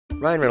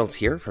Ryan Reynolds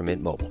here from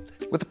Mint Mobile.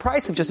 With the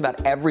price of just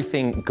about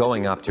everything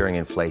going up during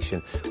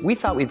inflation, we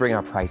thought we'd bring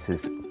our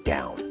prices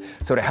down.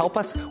 So to help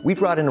us, we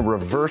brought in a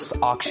reverse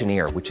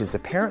auctioneer, which is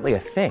apparently a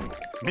thing.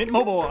 Mint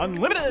Mobile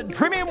Unlimited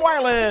Premium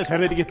Wireless. How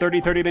to get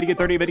 30, 30, bit to get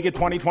 30, bit to get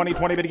 20, 20,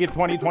 20, bit to get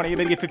 20, 20,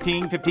 bit to get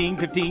 15, 15,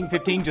 15,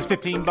 15, just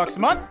 $15 a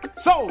month?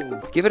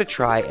 Sold! Give it a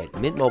try at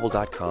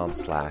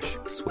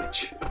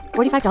mintmobile.com/switch.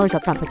 $45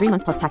 up front for 3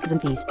 months plus taxes and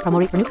fees. Promo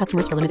rate for new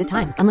customers for limited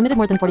time. Unlimited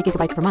more than 40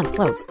 gigabytes per month.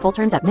 Slows full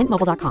terms at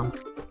mintmobile.com.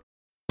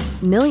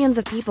 Millions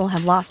of people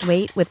have lost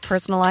weight with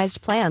personalized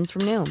plans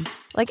from Noom.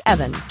 Like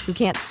Evan, who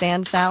can't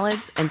stand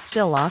salads and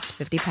still lost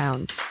 50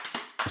 pounds.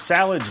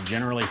 Salads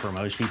generally for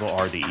most people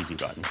are the easy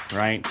button,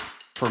 right?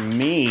 For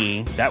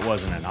me, that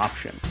wasn't an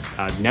option.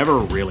 I never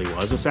really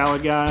was a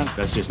salad guy.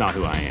 That's just not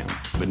who I am.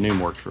 But Noom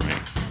worked for me.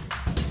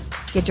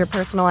 Get your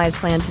personalized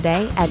plan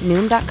today at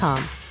Noom.com.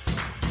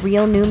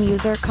 Real Noom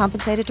user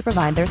compensated to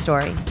provide their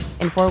story.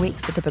 In 4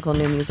 weeks, the typical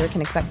Noom user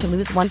can expect to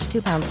lose 1 to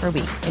 2 pounds per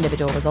week.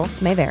 Individual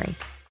results may vary.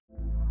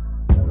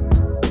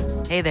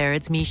 Hey there,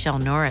 it's Michelle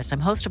Norris.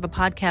 I'm host of a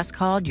podcast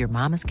called Your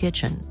Mama's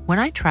Kitchen.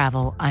 When I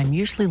travel,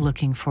 I'm usually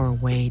looking for a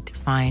way to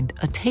find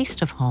a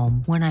taste of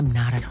home when I'm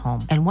not at home.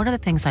 And one of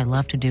the things I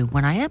love to do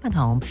when I am at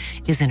home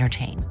is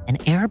entertain. And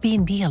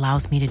Airbnb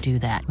allows me to do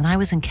that. When I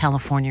was in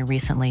California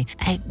recently,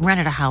 I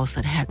rented a house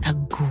that had a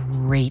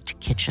great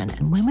kitchen.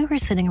 And when we were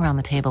sitting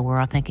around the table, we're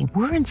all thinking,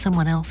 we're in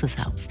someone else's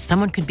house.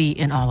 Someone could be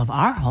in all of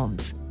our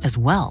homes as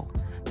well.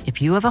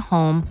 If you have a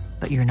home,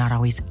 but you're not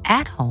always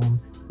at home,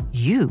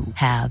 you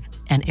have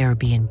an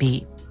Airbnb.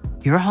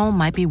 Your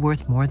home might be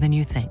worth more than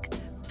you think.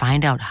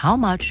 Find out how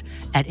much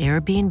at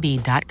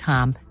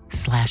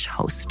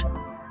airbnb.com/host.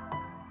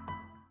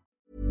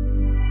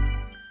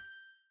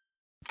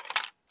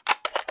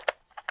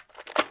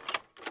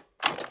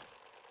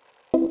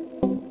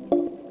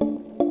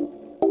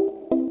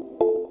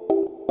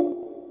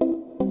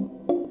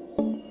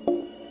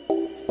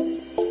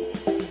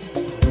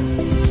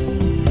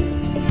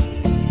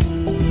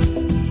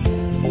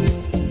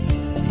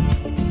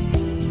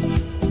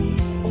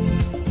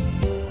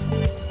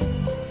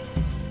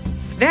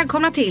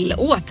 Välkomna till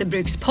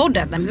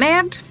Återbrukspodden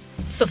med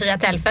Sofia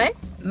Telfer,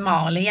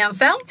 Malin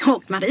Jensen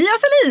och Maria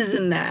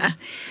Selin.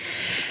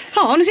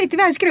 Ja, nu sitter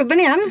vi här i skrubben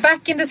igen.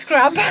 Back in the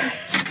scrub,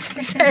 ska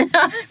jag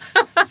säga.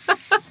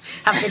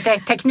 Haft lite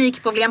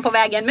teknikproblem på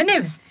vägen, men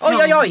nu,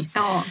 oj.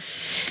 Ja.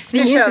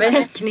 Vi är inte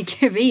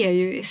tekniker, vi är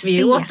ju Vi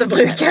är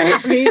återbrukare.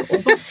 Vi är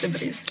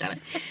återbrukare.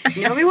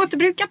 Nu har vi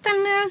återbrukat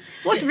den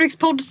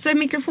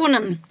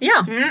återbrukspoddsmikrofonen.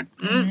 Ja.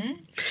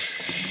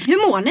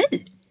 Hur mår ni?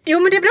 Jo,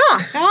 men det är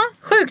bra. Ja.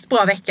 Sjukt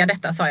bra vecka,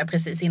 detta sa jag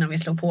precis innan vi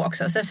slog på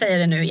också. Så jag säger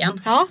det nu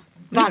igen. Ja,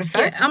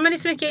 varför? Ja, men det är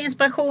så mycket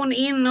inspiration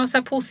in och så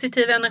här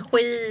positiv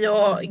energi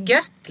och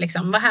gött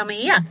liksom. Vad här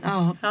med er?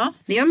 Ja,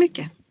 det gör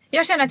mycket.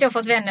 Jag känner att jag har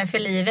fått vänner för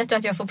livet och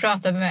att jag får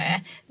prata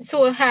med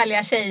så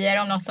härliga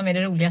tjejer om något som är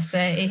det roligaste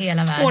i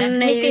hela världen.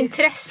 Mitt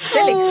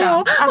intresse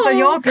liksom. Alltså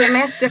jag har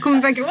PMS, jag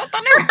kommer börja gråta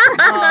nu.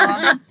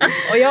 Ja.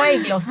 Och jag är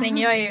ägglossning,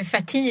 jag är ju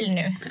fertil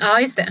nu. Ja,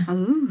 just det.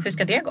 Hur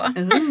ska det gå?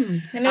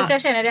 Nej, men så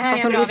jag känner det här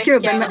är en bra vecka.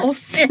 Skrubben med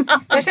oss.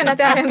 Jag känner att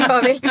det här är en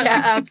bra vecka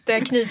att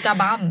knyta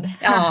band.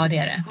 Ja, det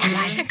är det. Oh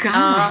my God.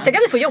 Ja. Tänk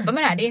att vi får jobba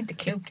med det här, det är inte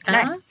klokt.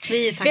 Nej,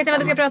 vi är vet ni vad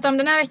vi ska prata om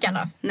den här veckan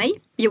då? Nej,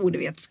 jo det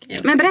vet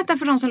jag. Men berätta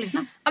för de som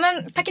lyssnar. Ja,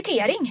 men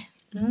paketering.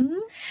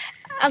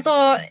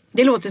 Alltså,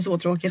 det låter så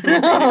tråkigt.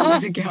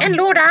 En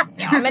låda.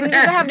 Ja, men du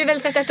behövde väl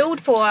sätta ett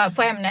ord på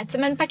ämnet.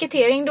 Men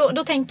paketering,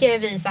 då tänker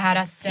vi så här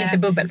att... Inte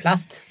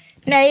bubbelplast.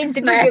 Nej,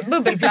 inte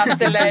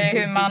bubbelplast eller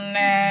hur man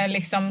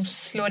liksom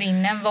slår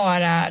in en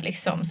vara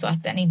liksom, så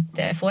att den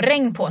inte får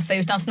regn på sig.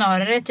 Utan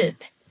snarare typ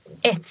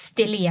ett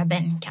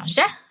stilleben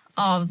kanske.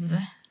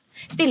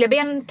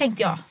 Stilleben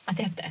tänkte jag att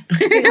det hette.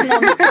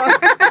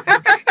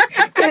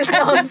 Tills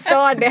någon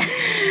sa det.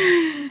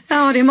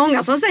 Ja, det är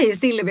många som säger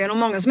stilleben och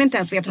många som inte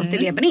ens vet vad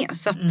stilleben är.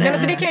 Så, nej, men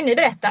så det kan ju ni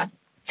berätta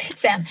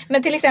sen.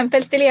 Men till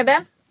exempel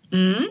stilleben.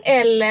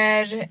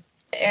 Eller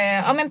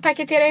men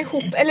paketera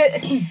ihop. Eller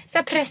så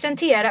här,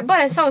 presentera.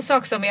 Bara en sån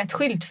sak som är ett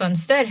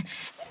skyltfönster.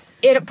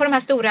 På de här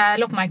stora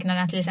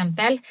loppmarknaderna till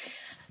exempel.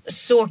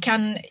 Så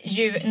kan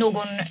ju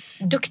någon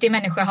duktig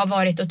människa ha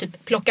varit och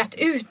typ plockat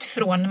ut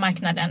från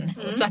marknaden.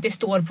 Så att det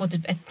står på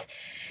typ ett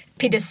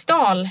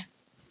piedestal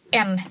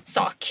en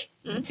sak.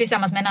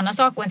 Tillsammans med en annan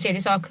sak och en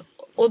tredje sak.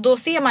 Och då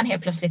ser man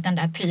helt plötsligt den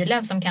där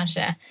prylen som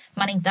kanske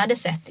man inte hade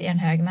sett i en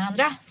hög med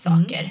andra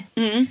saker.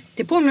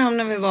 Det påminner om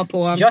när vi var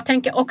på... Jag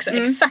tänker också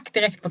exakt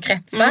direkt på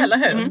kretsar, eller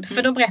hur?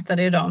 För då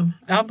berättade ju de...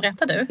 Ja,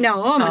 berättar du?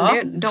 Ja,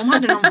 men de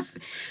hade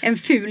en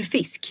ful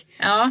fisk.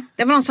 Ja.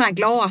 Det var någon sån här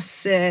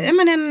glas...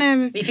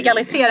 vi fick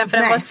aldrig se den för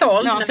den var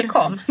såld när vi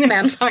kom.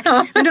 Men.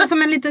 Men det var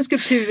som en liten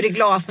skulptur i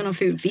glas med någon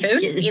ful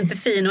fisk i. Inte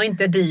fin och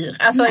inte dyr.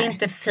 Alltså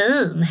inte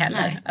fin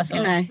heller. Nej.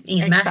 Alltså, Nej.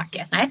 Inget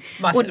märke. Nej,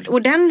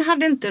 och den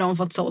hade inte de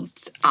fått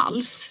sålt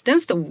alls. Den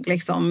stod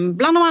liksom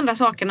bland de andra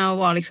sakerna och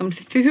var liksom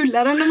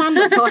fulare än de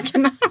andra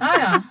sakerna.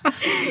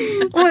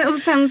 och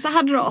sen så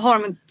har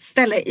de ett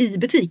ställe i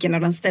butiken där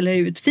de ställer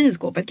ut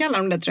finskåpet, kallar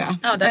de det, tror jag.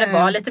 Ja, där det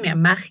var lite mer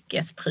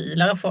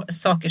märkesprylar och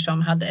saker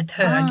som hade ett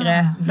ett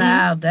högre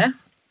värde.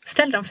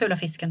 Ställde de fula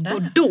fisken där.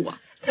 Och då?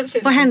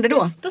 Vad hände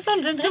då? Då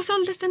sålde den direkt. Då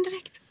såldes den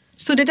direkt.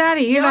 Så det där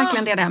är ju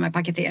verkligen det där med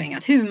paketering.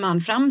 Att hur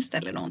man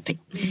framställer någonting.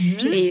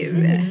 Det är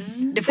ju,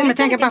 det får man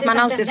tänka på att man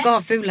alltid ska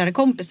ha fulare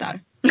kompisar.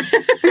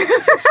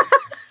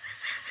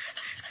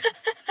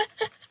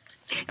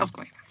 Jag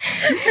skojar.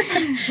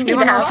 I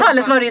det här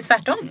fallet var det ju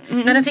tvärtom.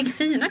 När den fick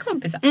fina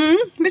kompisar.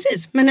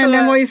 Precis. Men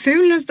den var ju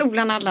ful när stod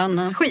bland all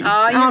annan skit.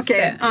 Ja, just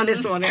det. Ja, det är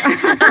så det.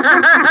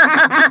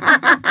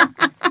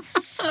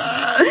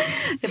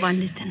 Det var en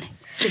liten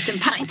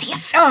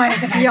parentes.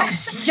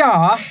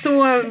 Ja.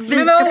 Så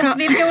vi ska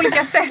vilka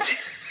olika sätt?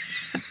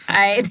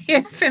 Nej, det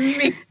är för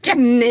mycket.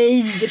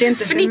 Nej, det är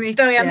inte för mycket.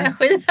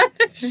 Fnitterenergi.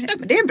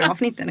 Det är bra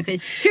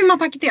fnitterenergi. Hur man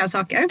paketerar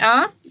saker.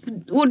 Ja.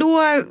 Och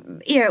då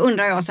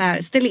undrar jag så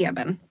här,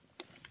 stilleben.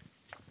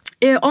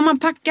 Om man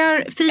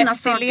packar fina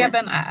saker.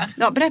 Stilleben är.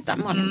 Ja, berätta.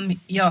 Malin.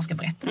 Jag ska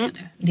berätta det nu.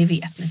 Det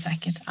vet ni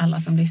säkert alla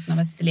som lyssnar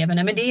vad stilleben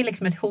är. Men det är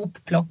liksom ett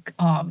hopplock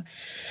av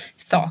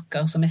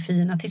saker som är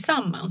fina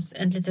tillsammans.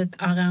 Ett litet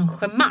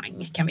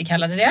arrangemang kan vi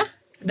kalla det.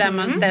 Där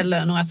man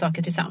ställer några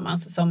saker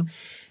tillsammans som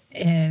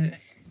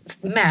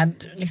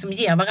liksom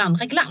ger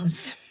varandra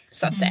glans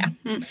så att säga.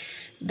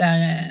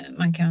 Där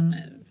man kan.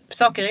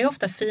 Saker är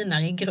ofta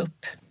finare i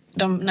grupp.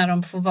 När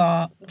de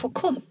får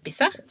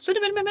kompisar. Så är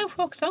det väl med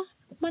människor också.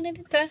 Man är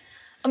lite.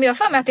 Om jag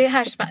får med att det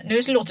här,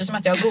 nu låter det som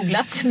att jag har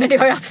googlat, men det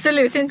har jag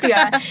absolut inte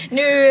gjort.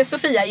 Nu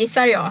Sofia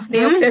gissar jag. Det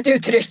är också ett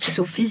uttryck.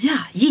 Sofia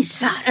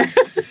gissar.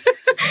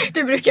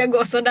 Det brukar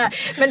gå sådär.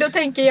 Men då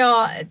tänker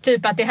jag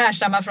typ att det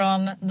härstammar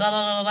från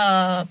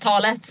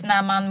talet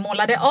när man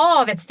målade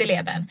av ett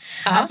stilleben.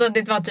 Alltså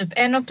det var typ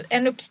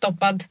en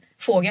uppstoppad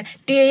fågel.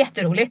 Det är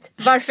jätteroligt.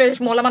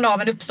 Varför målar man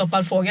av en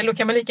uppstoppad fågel? Då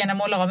kan man lika gärna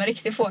måla av en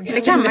riktig fågel.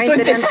 Det kan man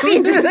inte. Den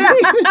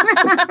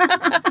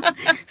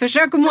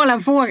Försök att måla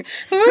en fågel.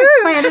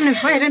 Vad är det nu?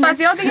 Vad är det nu?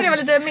 Fast jag tycker det var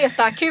lite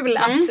metakul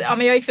att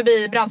men jag gick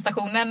förbi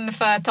brandstationen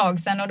för ett tag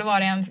sedan och då var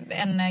det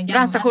en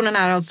brandstationen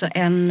är alltså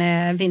en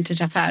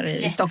vintageaffär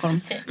i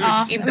Stockholm.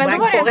 Ja, men då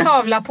var det en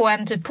tavla på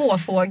en typ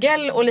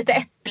påfågel och lite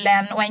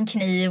äpplen och en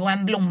kniv och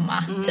en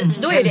blomma.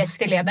 Typ. Då är det ett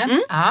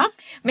stilleben. Ja.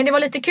 Men det var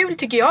lite kul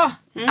tycker jag.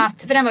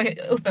 För den var ju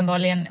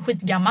uppenbarligen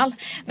skitgammal.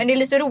 Men det är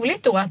lite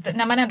roligt då att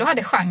när man ändå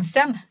hade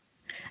chansen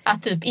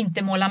att typ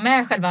inte måla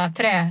med själva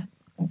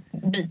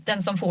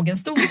träbiten som fågeln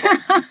stod på.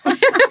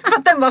 För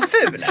att den var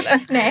ful eller?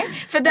 Nej,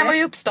 för den var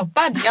ju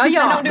uppstoppad. Ja.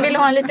 Men om du vill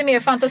ha en lite mer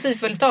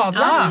fantasifull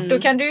tavla då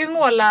kan du ju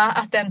måla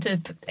att den typ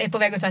är på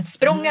väg att ta ett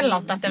språng eller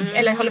något. Att den,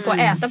 eller håller på att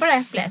äta på det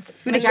här äpplet.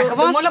 Men det kanske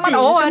var målar man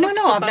av en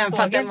uppstoppad den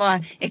för att den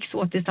var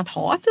exotiskt att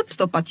ha ett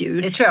uppstoppat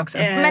djur. Det tror jag också.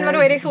 Men vadå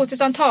är det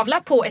exotiskt att ha en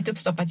tavla på ett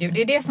uppstoppat djur?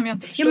 Det är det som jag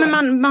inte förstår. Ja,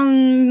 men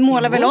man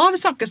målar väl av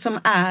saker som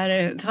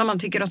man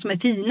tycker att de är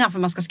fina för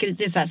man ska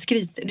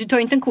skryta. Du tar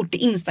ju inte en kort i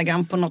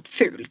Instagram på något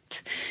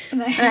fult.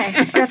 Nej.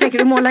 Jag tänker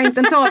du målar inte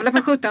en tavla på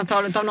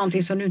 1700-talet av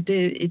någonting som du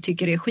inte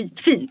tycker är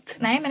skitfint.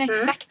 Nej, men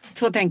exakt.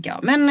 Så tänker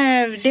jag. Men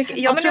nu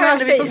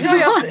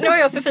har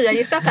jag och Sofia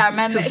gissat här.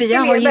 Men Sofia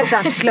har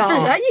gissat klart.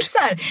 Sofia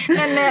gissar.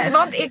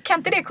 Men kan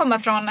inte det komma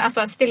från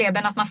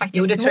stilleben att man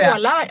faktiskt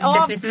målar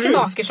av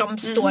saker som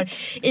står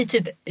i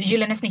typ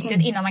gyllene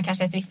snittet innan man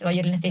kanske visste vad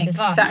gyllene snittet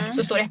var.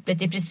 Så står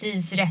äpplet i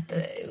precis rätt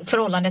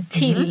förhållande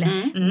till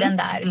den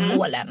där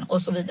skålen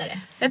och så vidare.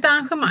 Ett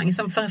arrangemang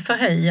som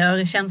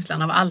förhöjer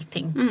känslan av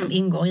allting som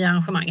ingår i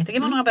arrangemanget. Det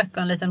kan vara några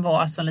böcker, en liten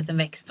vas, en liten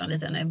växt och en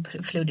liten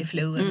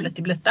fluddi-flu,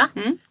 blutta.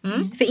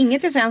 För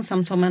inget är så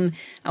ensamt som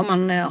om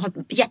man har ett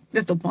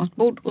jättestort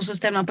matbord och så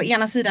ställer man på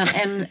ena sidan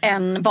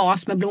en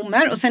vas med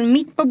blommor och sen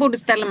mitt på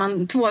bordet ställer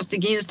man 2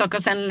 stycken ljusstakar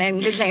och sen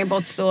lite längre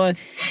bort så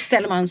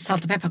ställer man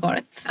salt- och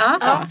pepparkaret.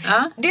 Ja.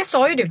 Det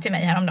sa ju du till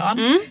mig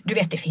häromdagen. Du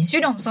vet, det finns ju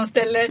de som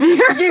ställer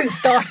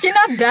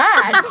ljusstakarna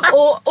där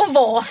och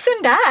vasen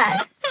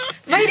där.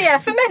 Vad är det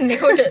för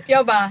människor typ?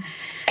 Jag bara,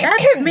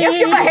 jag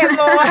ska bara hem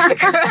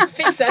och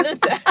fixa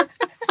lite.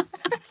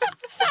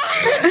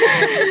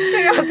 Så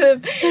jag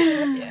typ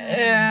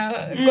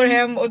går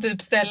hem och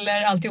typ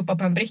ställer alltihopa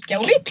på en bricka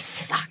och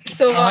vips!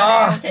 Så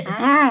var det okej.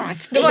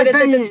 Då var det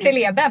ett litet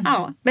stilleben.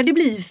 Ja, men det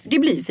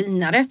blir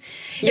finare.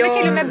 Ja, men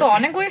till och med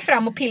barnen går ju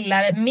fram och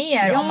pillar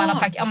mer om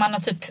man har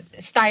typ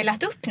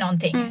stylat upp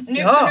någonting.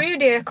 Så nu är ju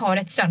det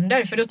karet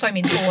sönder för då tar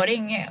min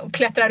 2-åring och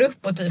klättrar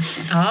upp och typ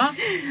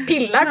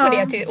pillar på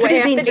det och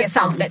äter det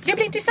saltet. Det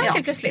blir intressant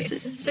helt plötsligt.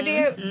 Precis. Så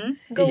det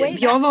go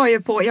away.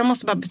 Jag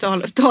måste bara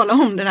tala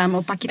om det där med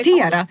att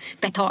paketera.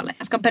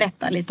 Jag ska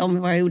berätta lite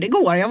om vad jag gjorde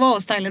igår. Jag var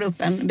och stylade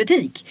upp en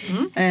butik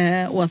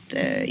åt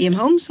EM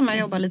Home som jag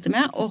jobbar lite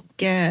med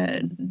och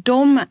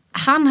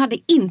han hade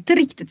inte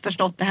riktigt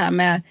förstått det här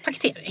med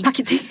paketering.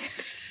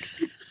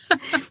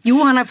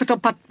 Jo, han har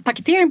förstått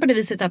paketering på det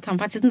viset att han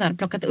faktiskt inte hade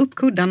plockat upp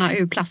kuddarna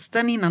ur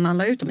plasten innan han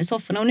la ut dem i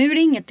sofforna. Och nu är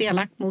det inget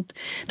delakt mot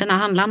den här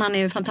handlaren. Han är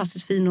ju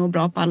fantastiskt fin och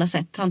bra på alla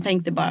sätt. Han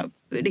tänkte bara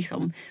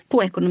liksom,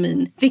 på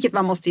ekonomin. Vilket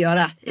man måste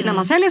göra när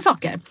man säljer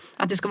saker.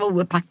 Att det ska vara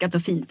opackat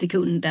och fint till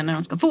kunden när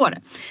de ska få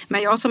det.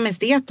 Men jag som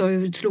estet då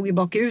slog ju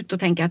bakut och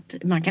tänkte att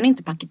man kan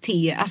inte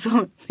paketera.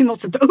 Alltså vi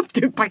måste ta upp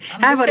det.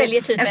 Här var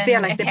det typ en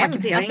felaktig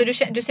paketering. Alltså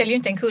du säljer ju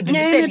inte en kudde,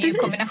 du säljer ju en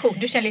kombination.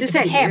 Du säljer typ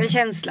ett hem. En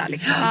känsla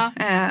liksom.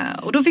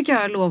 Och då fick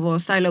jag lov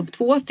att styla upp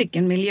 2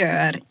 stycken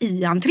miljöer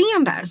i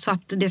entrén där. Så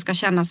att det ska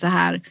kännas så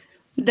här.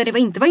 Där det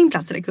inte var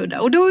inplastade kuddar.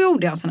 Och då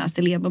gjorde jag sådana här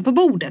stilleben på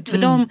bordet.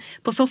 För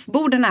på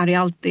soffborden är det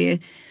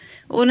alltid...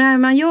 Och när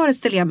man gör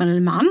stilleben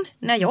eller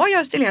när jag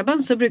gör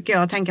stilleben så brukar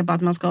jag tänka på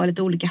att man ska ha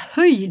lite olika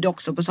höjd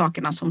också på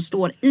sakerna som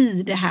står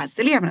i det här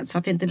stillebenet. Så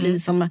att det inte blir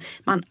som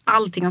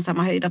allting har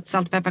samma höjd. Att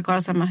saltpepparkar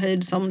har samma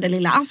höjd som den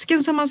lilla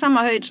asken som har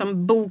samma höjd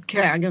som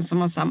bokhögen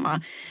som har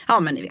samma... Ja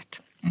men ni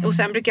vet. Och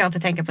sen brukar jag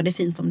alltid tänka på det är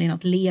fint om det är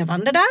något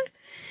levande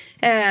där.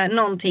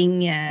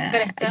 Någonting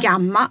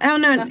gammalt.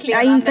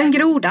 Inte en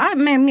groda,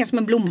 men mer som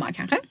en blomma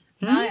kanske.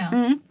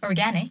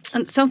 Organic.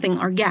 Something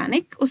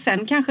organic. Och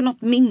sen kanske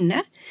något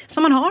minne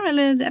som man har.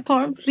 Eller ett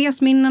par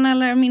resminnen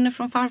eller minne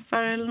från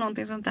farfar eller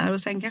någonting sånt där.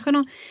 Och sen kanske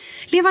någon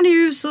levande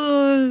ljus och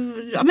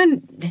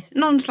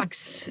någon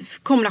slags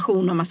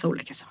kombination av massa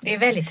olika saker. Det är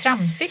väldigt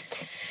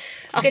tramsigt.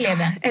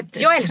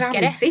 Jag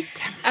älskar det.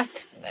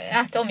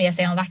 Att omge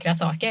sig om vackra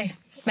saker.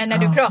 Men när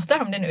du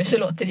pratar om det nu så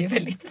låter det ju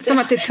väldigt... Som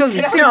att det är tungt.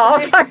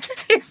 Ja,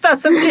 faktiskt.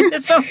 Alltså, blir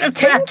det som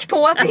tänk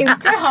på att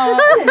inte ha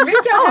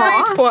olika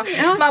höjd på.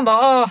 Ja. Man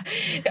bara,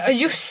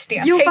 just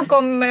det. Tänk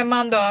om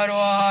man dör och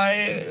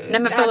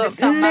har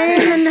samma...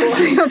 Nej, men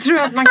alltså, jag tror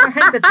att man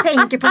kanske inte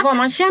tänker på vad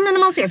man känner när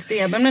man ser ett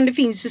steben. Men det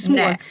finns ju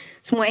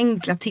små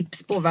enkla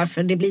tips på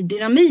varför det blir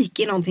dynamik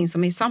i någonting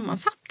som är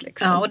sammansatt.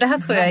 Liksom. Ja, och det här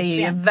tror jag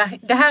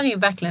det här är ju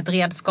verkligen ett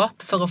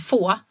redskap för att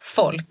få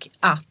folk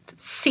att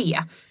se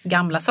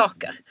gamla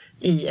saker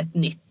i ett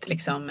nytt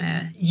liksom,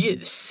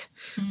 ljus.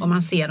 Och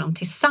man ser dem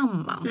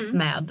tillsammans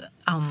med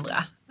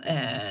andra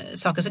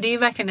saker. Så det är ju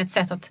verkligen ett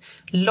sätt att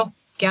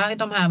locka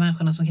de här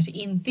människorna som kanske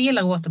inte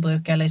gillar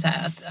återbruk eller så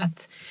här,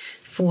 att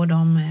få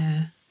dem...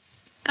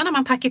 när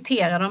man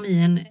paketerar dem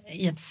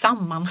i ett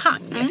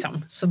sammanhang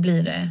liksom, så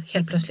blir det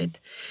helt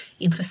plötsligt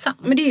intressant.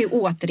 Men det är ju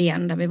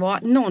återigen där vi var.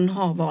 Någon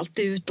har valt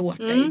ut åt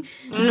dig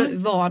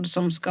vad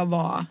som ska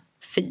vara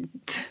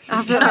fint.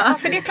 Alltså,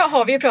 för det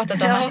har vi ju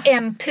pratat om att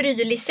en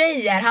pryl i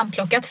sig är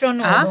handplockat från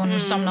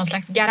någon som någon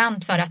slags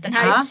garant för att den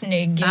här är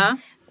snygg.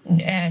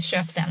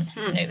 Köp den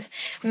nu.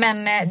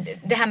 Men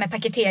det här med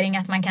paketering,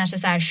 att man kanske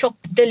så här shop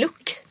the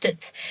look typ.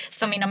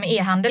 Som inom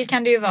e-handel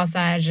kan det ju vara så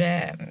här,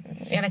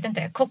 jag vet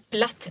inte,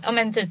 kopplat. Ja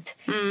men typ,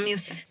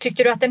 just det.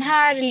 Tyckte du att den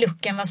här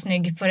looken var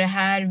snygg på den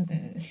här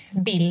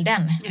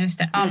bilden? Just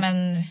det. Ja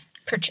men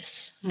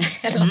purchase.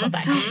 Eller något sånt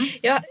där.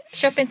 Jag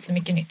köper inte så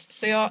mycket nytt.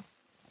 Så jag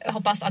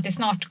hoppas att det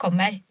snart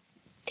kommer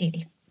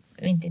till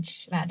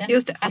vintagevärlden.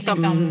 Just det, att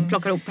de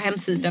plockar upp på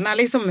hemsidorna.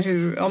 Liksom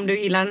om du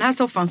gillar den här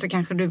soffan så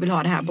kanske du vill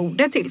ha det här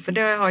bordet till. För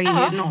det har ju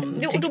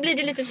någon... Och då blir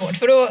det lite svårt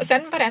för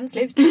sen var den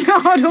slut.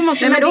 Ja, då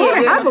måste man då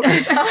det här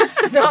bordet.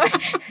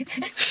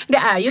 Det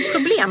är ju ett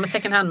problem med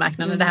second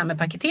hand-marknaden, det här med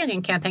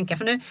paketering kan jag tänka.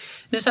 För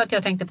nu så att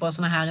jag tänkte på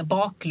såna här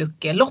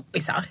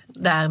bakluckeloppisar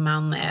där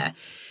man...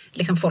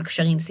 liksom folk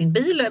kör in sin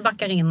bil,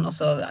 backar in och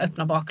så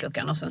öppnar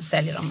bakluckan och sen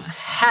säljer de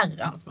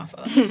herrans massa.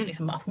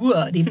 Liksom bara,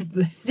 wow,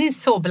 det är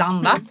så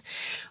blandat.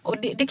 Och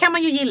det kan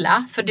man ju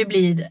gilla för det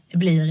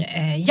blir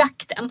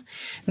jakten.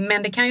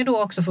 Men det kan ju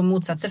då också få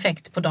motsatt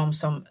effekt på de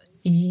som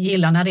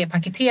gillar när det är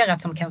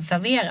paketerat som kan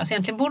serveras.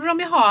 Egentligen borde de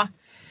ju ha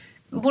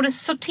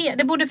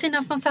det borde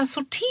finnas någon så här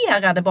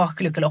sorterade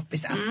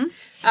bakluckeloppisar.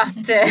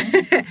 Att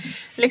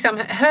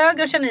liksom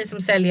höger känner ni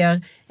som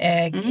säljer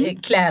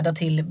kläder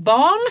till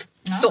barn.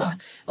 Så.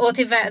 Och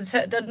till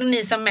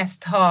ni som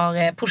mest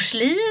har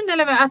porslin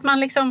eller att man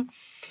liksom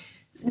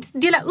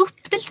delar upp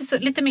det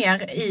lite mer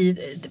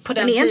på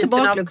den typen av... Men är inte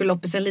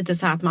bakluckelloppisen lite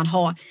så här att man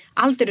har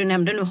allt det du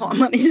nämnde nu har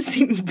man i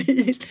sin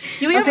bil?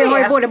 Jo, jag har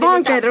ju både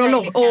barnkläder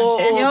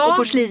och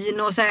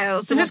porslin och så här.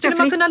 Och så måste jag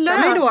flytta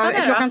mig då.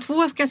 Klockan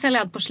 2 ska jag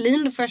sälja ett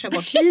porslin, då får jag köra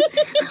bort hit.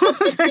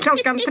 Och så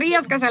klockan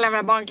 3 ska jag sälja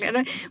mina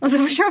barnkläder. Och så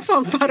får kör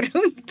folk bara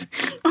runt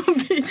och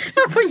byta.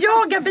 Jag får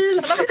jaga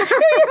bilarna.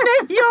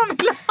 Nej, jag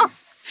vill ha...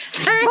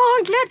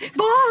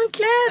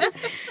 Barnkläder.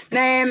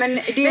 Nej, men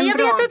det är en jag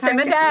bra vet inte, tanke.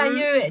 men det är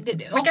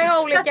ju... Man kan ju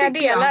ha olika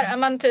delar.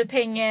 Man typ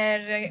hänger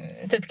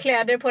typ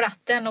kläder på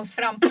ratten och i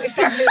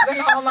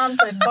framluven har man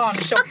typ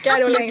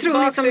barnsockar och längst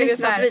bak så är det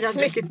så här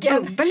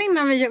smycken. Bubbel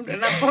innan vi gjorde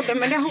den här podden,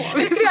 men det har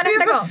vi. Det ska vi göra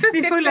nästa gång. Vi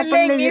är fulla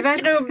på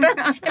livet.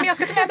 Ja, men jag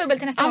ska ta med bubbel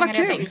till nästa gång. Vad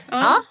kul.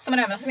 Som en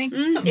överraskning.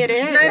 Är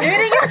det? Nej, det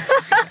är inga.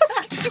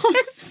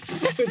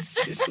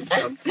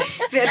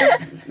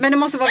 Men det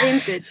måste vara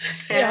vintage.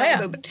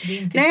 Bubbel.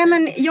 Nej,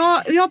 men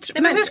jag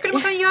tror... Men hur skulle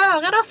man kunna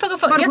göra då för att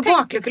få... Var det på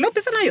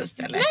bakluckeloppisarna just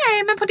eller?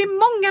 Nej, men på de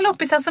många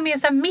loppisar som är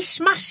så här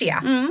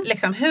mishmashiga.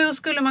 Liksom, hur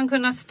skulle man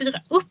kunna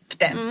styra upp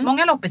det?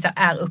 Många loppisar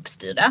är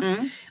uppstyrda.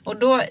 Och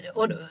då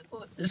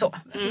så.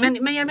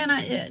 Men jag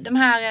menar, de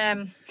här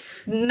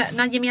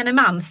när gemene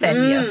man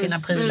säljer sina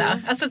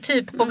prylar. Alltså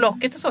typ på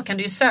Blocket och så kan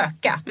du ju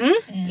söka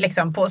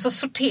liksom på, så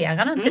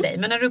sorterar den till dig.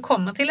 Men när du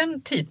kommer till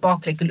en typ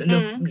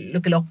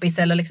bakluckeloppis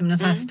eller liksom en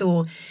sån här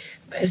stor,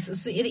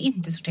 så är det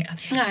inte sorterat.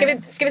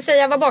 Ska vi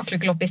säga vad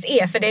bakluckeloppis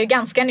är? För det är ju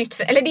ganska nytt,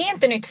 eller det är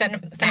inte nytt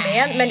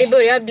fenomen, men det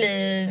börjar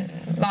bli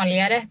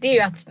vanligare. Det är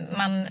ju att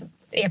man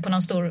är på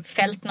någon stor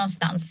fält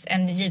någonstans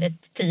en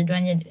givet tid och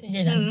en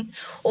given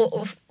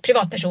och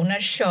privatpersoner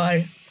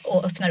kör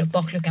och öppnar upp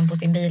bakluckan på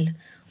sin bil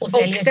och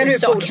säljer typ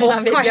saker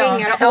man vill ha.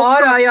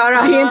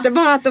 Det är inte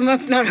bara att de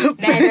öppnar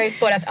upp. Nej, det har ju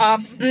spårat.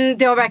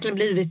 Det har verkligen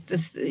blivit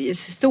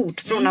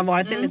stort från att ha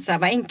varit lite så här,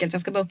 vad enkelt,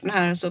 jag ska bara öppna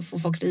här så får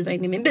folk riva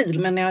in i min bil.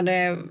 Men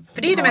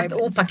för det är ju det mest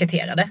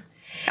opaketerade.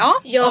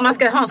 Ja, om man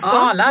ska ha en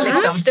skala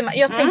liksom.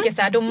 Jag tänker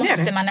så här, då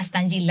måste man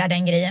nästan gilla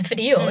den grejen. För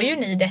det gör ju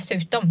ni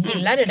dessutom.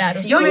 Gillar det där.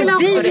 Och så. Vi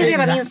är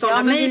redan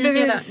insådda.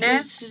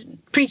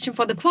 Preaching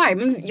for the choir.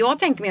 Men jag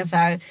tänker mer så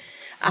här,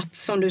 att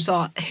som du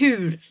sa,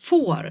 hur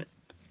får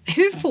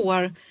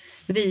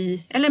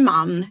vi, eller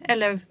man,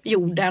 eller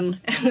jorden,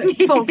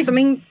 folk som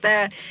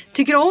inte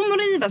tycker om att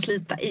riva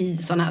slita i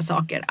sådana här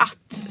saker,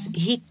 att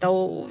hitta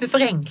och... Hur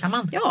förenklar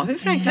man? Ja, hur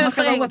förenklar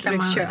man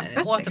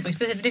återbruksköpet?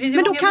 Återbruk.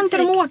 Men då kan inte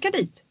de åka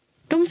dit.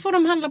 De får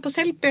de handla på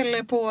Sellpy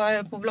eller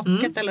på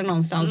Blocket eller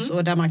någonstans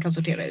och där man kan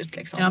sortera ut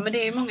liksom. Ja, men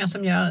det är ju många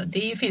som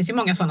gör, finns ju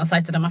många sådana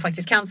sajter där man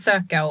faktiskt kan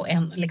söka och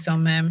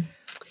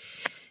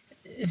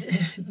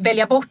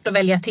välja bort och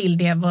välja till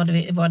det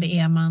vad det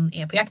är man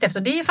är på jakt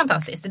efter. Det är ju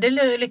fantastiskt.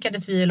 Det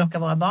lyckades vi locka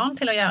våra barn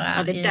till att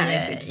göra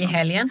i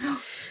helgen.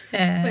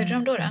 Vad gjorde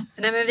de då?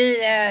 Nej, men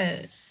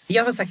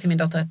jag har sagt till min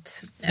dotter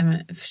att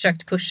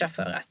försökt pusha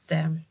för att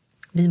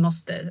vi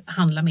måste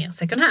handla mer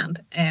second hand.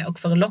 Och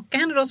för att locka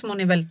henne då, som hon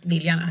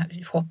vill gärna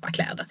shoppa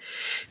kläder,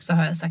 så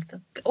har jag sagt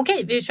att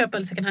okej, vi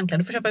köper second hand kläder.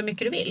 Du får köpa hur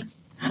mycket du vill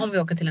om vi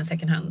åker till en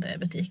second hand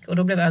butik. Och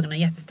då blev ögonen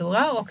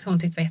jättestora och hon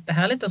tyckte det var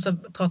jättehärligt. Och så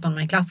pratade hon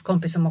med en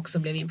klasskompis som också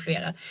blev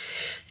influerad.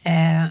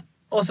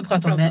 Och så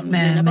pratade hon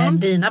med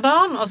dina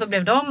barn och så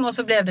blev de, och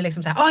så blev det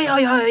liksom så här, ja,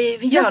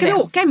 vi gör det. Ska vi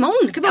åka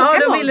imorgon?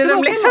 Då ville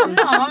de liksom,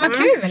 ja, vad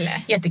kul.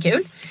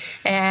 Jättekul.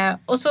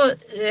 Och så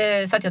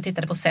satt jag och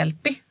tittade på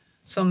Sellpy,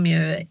 som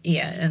ju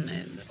är en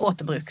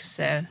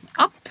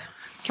återbruksapp,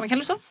 kan man kalla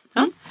det så?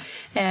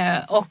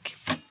 Och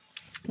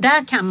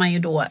där kan man ju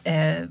då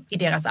i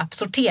deras app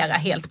sortera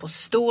helt på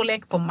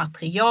storlek, på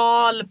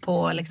material,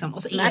 på liksom,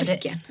 och så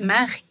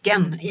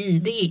märken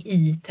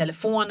i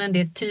telefonen.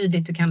 Det är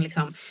tydligt, du kan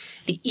liksom,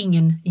 det är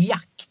ingen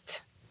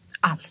jakt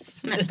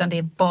alls. Nej. Utan det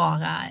är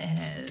bara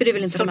för det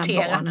vill inte sortera.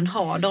 De här barnen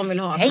ha. De vill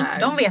ha. Nej,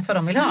 de vet vad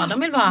de vill ha. De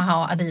vill bara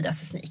ha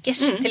Adidas sneakers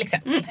till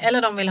exempel.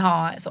 Eller de vill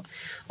ha så.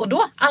 Och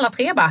då alla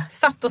tre bara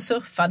satt och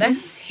surfade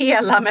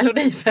hela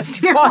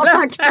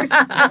Melodifestivalen.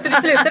 Ja, så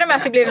det slutade med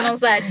att det blev någon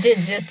sån där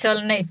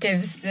digital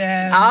natives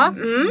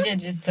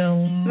digital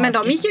marketing. Men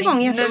de gick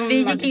igång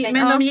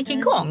de gick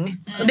igång.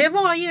 Och det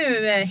var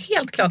ju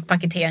helt klart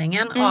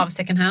paketeringen av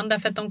second hand,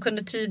 därför att de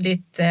kunde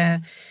tydligt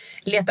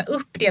leta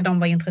upp det de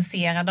var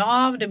intresserade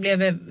av. Det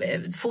blev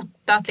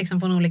fotat liksom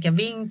från olika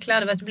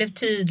vinklar. Det blev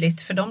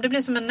tydligt för dem. Det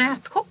blev som en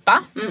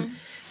nätshoppa.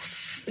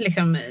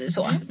 Liksom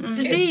så.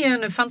 Det är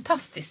ju en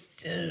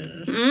fantastiskt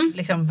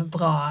liksom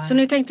bra. Så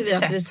nu tänkte vi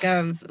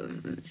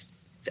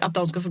att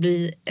de ska få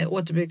bli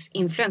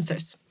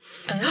återbruksinfluencers.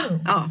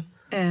 Ja.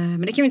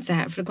 Men det kan vi inte säga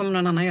här, för då kommer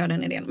någon annan göra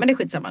den idén. Men det är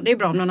skitsamma, det är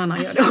bra om någon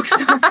annan gör det också.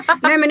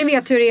 Nej, men ni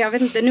vet hur det är. Jag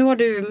vet inte, nu har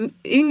du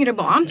yngre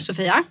barn,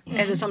 Sofia.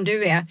 Eller som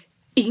du är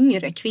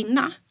yngre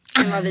kvinna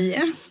än vad vi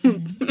är.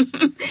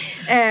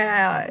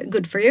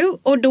 Good for you.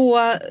 Och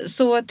då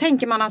så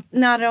tänker man att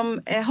när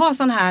de har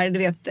sån här, du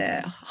vet,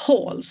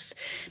 hauls,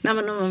 när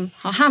man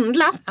har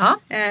handlat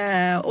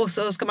och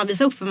så ska man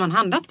visa upp vad man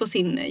handlat på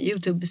sin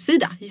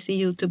YouTube-sida, i sin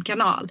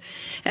YouTube-kanal.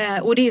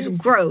 Och det är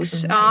så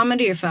gross. Ja, men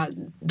det är ju för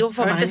då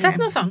får man inte sett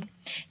någon sån?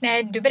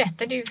 Nej, du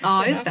berättade ju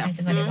för just det.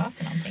 Vad det var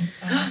för någonting.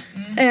 Så.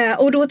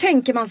 Och då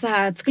tänker man så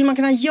här, skulle man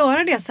kunna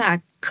göra det så här,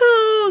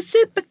 cool,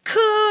 super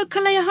cool,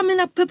 kolla jag har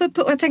mina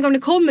och jag tänker om det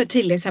kommer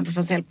till exempel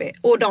från Sellpy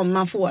och de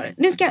man får,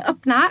 nu ska jag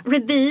öppna,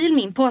 reveal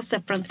min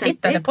påse från Sellpy.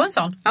 Tittade på en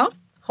sån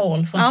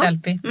haul från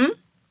Sellpy.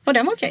 Och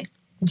den var okej.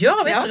 Ja,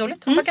 det var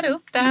jätteroligt. Hon packade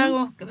upp där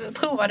och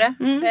provade.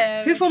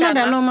 Hur får man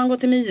den om man går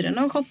till Myren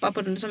och shoppar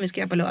på den som vi ska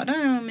göra på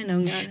lördag, mina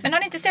ungar? Men har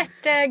ni inte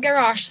sett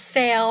garage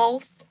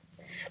sales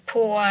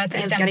på till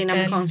exempel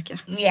amerikanska?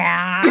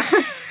 Ja.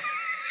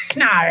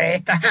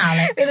 Knarrigt och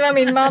härligt. Vet du vad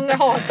min man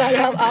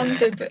hatar? Han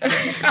typ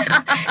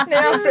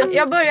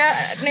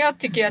när jag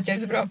tycker att jag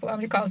är så bra på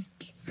amerikansk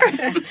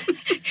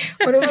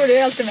och då börjar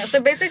jag alltid med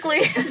so basically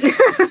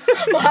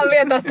och han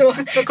vet att då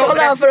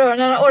håller han för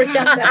öronen och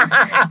orkar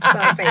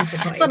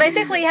inte. So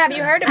basically, have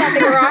you heard about the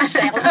garage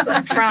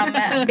sales from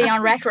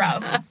Beyond Retro?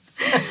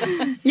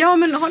 Ja,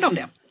 men har de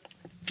det?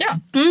 Ja.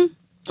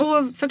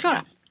 Och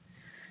förklara.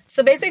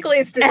 So basically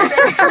it's the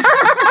same.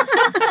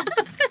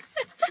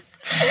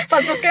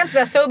 Fast då ska jag inte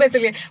säga so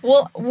basically.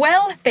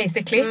 Well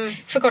basically.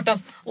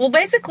 Förkortas. Well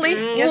basically.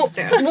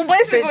 Well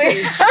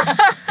basically.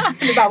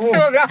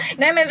 Så bra.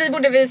 Nej, men vi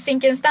bodde vid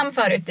Zinkensdamm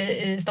förut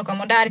i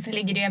Stockholm. Och där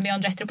ligger det ju en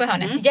Beyond Retro på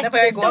hörnet.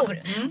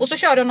 Jättestor. Och så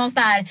kör de någon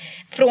sån här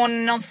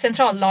från någon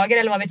centrallager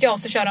eller vad vet jag. Och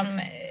så kör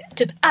de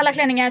typ alla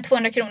klänningar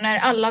 200 kronor.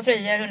 Alla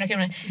tröjor 100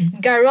 kronor.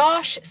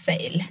 Garage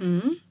sale.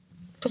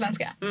 På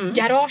svenska.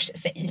 Garage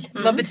sale.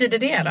 Vad betyder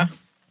det då?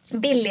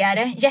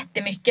 Billigare,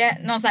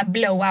 jättemycket. Någon sån här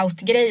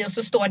blowout-grej. Och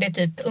så står det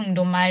typ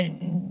ungdomar.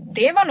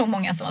 Det var nog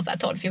många som var så här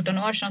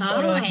 12-14 år som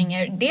står och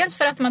hänger. Dels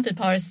för att man typ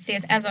har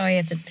alltså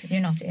är typ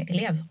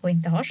gymnasieelev och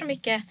inte har så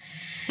mycket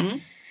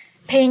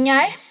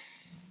pengar.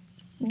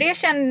 Det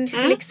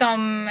känns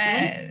liksom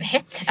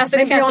hett. Alltså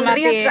det känns som att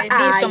det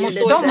är som att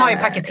stå. De har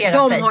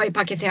ju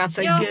paketerat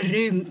sig.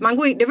 Grymt.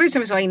 Det var ju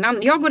som vi sa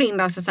innan. Jag går in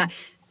där och så här,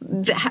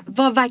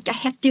 vad verkar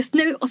hett just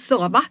nu och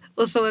sova.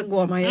 Och så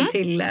går man ju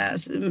till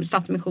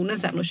Stadsmissionen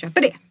sen och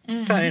köper det.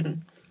 För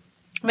en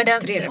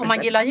om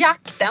man gillar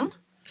jakten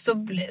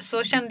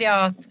så kände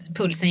jag att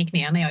pulsen gick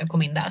ner när jag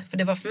kom in där. För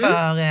det var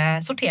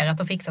för sorterat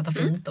och fixat och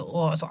fint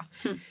och så.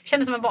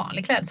 Kändes som en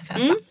vanlig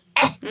klädesaffär.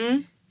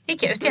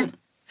 Gick ut igen.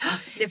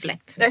 Det är för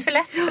lätt. Det är för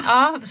lätt.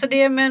 Ja, så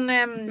det, men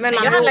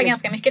jag handlar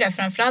ganska mycket där.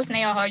 Framförallt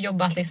när jag har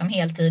jobbat liksom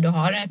heltid och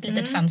har ett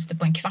litet fönster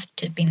på en kvart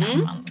typ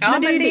innan man... Ja,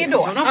 men det är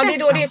då. Ja, det är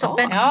då det är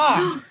toppen. Ja.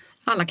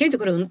 Alla kan ju inte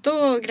gå runt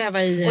och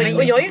gräva i...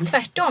 Och jag är ju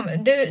tvärtom.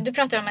 Du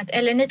pratar om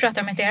ni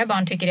pratar om att era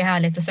barn tycker det är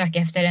härligt att söka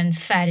efter en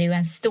färg och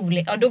en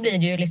storlek. Ja, då blir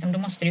det ju liksom, då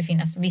måste det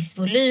finnas viss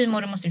volym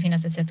och då måste det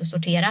finnas ett sätt att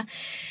sortera.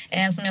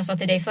 Som jag sa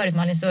till dig förut,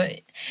 Malin, så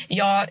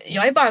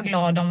jag är bara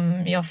glad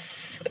om jag...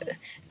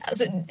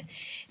 Alltså,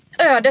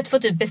 ödet får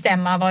typ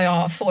bestämma vad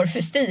jag får för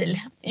stil.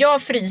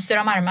 Jag fryser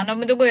om armarna,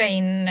 men då går jag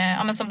in,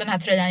 som den här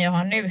tröjan jag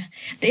har nu.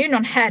 Det är ju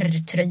någon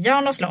herrtröja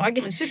av något slag.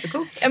 Men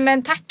supercool. Ja,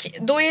 men tack,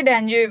 då är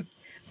den ju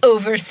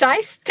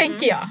oversized,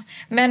 tänker jag.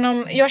 Men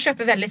om jag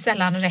köper väldigt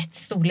sällan rätt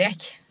storlek.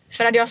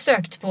 För hade jag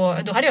sökt på,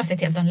 då hade jag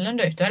sett helt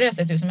annorlunda ut. Då hade jag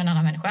sett ut som en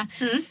annan människa.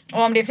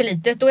 Och om det är för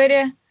litet, då är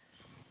det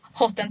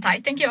hot and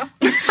tight, tänker jag.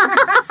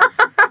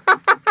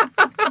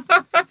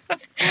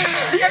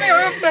 Ja, men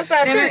jag är ofta så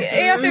här,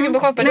 är jag sugen på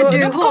att shoppa, då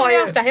kommer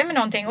jag ofta hem med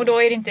någonting och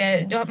då är det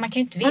inte, man kan ju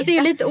inte veta. Fast det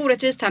är lite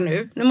orättvist här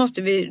nu. Nu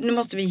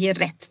måste vi ge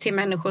rätt till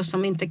människor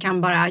som inte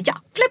kan bara, flippa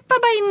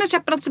bara in och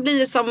köpa något så blir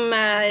det som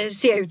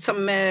ser ut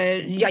som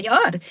jag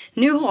gör.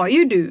 Nu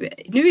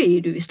är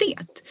ju du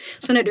estet.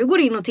 Så när du går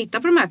in och tittar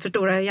på de här för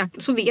stora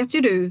jackorna så vet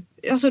ju du,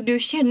 alltså du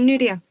känner ju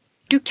det.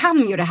 Du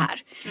kan ju det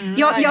här.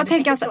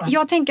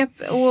 Jag tänker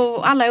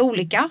och alla är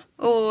olika.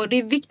 Och det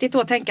är viktigt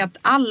att tänka att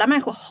alla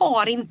människor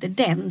har inte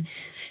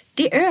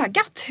det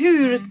ögat.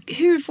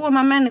 Hur får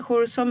man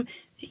människor som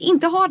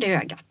inte har det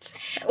ögat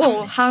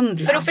och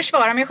handla? För att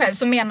försvara mig själv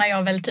så menar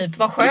jag väl typ,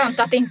 vad skönt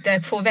att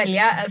inte få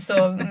välja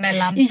alltså,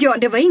 mellan... Ja,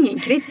 det var ingen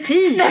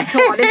kritik.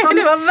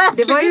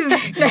 Det var ju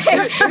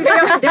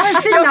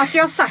det finaste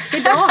jag sagt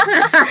idag.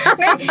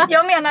 Nej,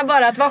 jag menar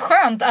bara att vad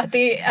skönt att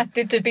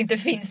det typ inte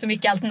finns så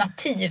mycket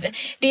alternativ.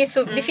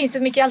 Det finns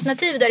så mycket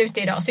alternativ där ute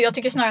idag. Så jag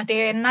tycker snarare att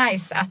det är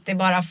nice att det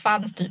bara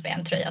fanns typ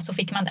en tröja så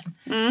fick man den.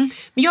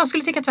 Men jag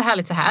skulle tycka att det var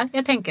härligt så här.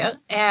 Jag tänker,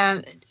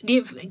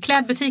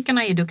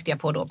 klädbutikerna är ju duktiga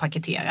på att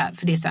paketera.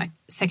 För det är så här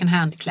second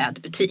hand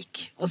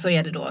klädbutik. Och så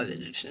är det då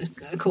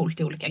coolt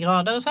i olika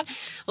grader och så.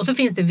 Och så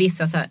finns det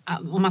vissa, så här,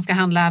 om man ska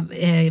handla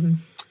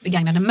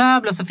begagnade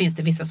möbler så finns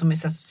det vissa som är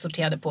så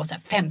sorterade på så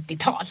här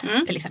 50-tal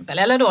till exempel.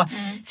 Eller då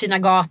fina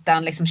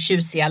gatan, liksom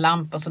tjusiga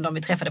lampor som de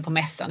vi träffade på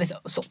mässan. Det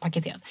är så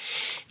paketerat.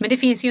 Men det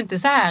finns ju inte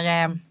så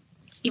här...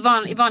 I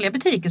vanliga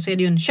butiker så är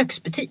det ju en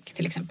köksbutik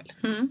till exempel.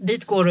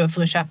 Dit går du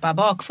för att köpa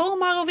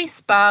bakformar och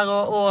vispar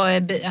och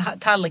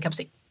tallrikar.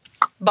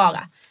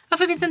 Bara.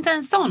 Varför finns det inte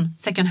en sån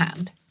second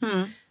hand?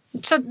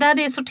 Så där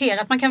det är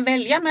sorterat, man kan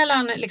välja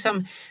mellan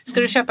liksom,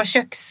 ska du köpa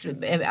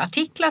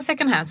köksartiklar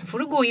second hand så får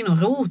du gå in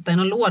och rota i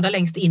någon låda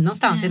längst in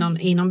någonstans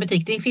i någon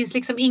butik. Det finns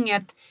liksom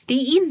inget, det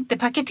är inte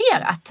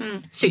paketerat.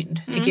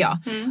 Synd tycker jag.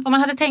 Om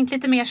man hade tänkt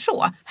lite mer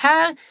så.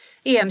 Här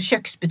är en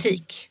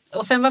köksbutik.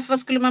 Och sen vad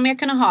skulle man mer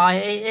kunna ha?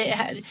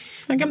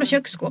 En gamla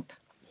köksskåp.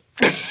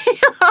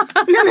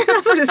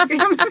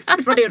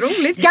 Var det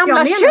roligt?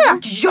 Gamla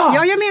kök,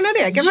 ja, jag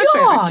menar det. Gamla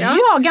kök.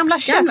 Ja, gamla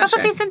kök. Varför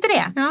finns inte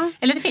det? Ja.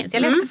 Eller det finns.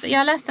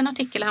 Jag läste en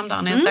artikel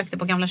häromdagen när jag sökte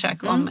på gamla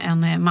kök om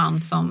en man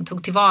som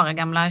tog tillvara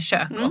gamla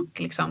kök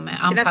och liksom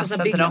anpassade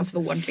dem.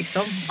 Byggnadsvård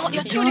liksom.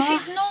 Jag tror det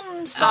finns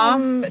någon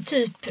som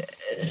typ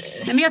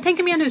men jag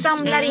tänker mer nu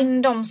samlar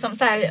in dem som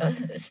så här,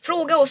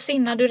 fråga oss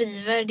innan du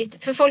river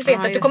ditt, för folk vet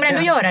att du kommer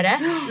ändå göra det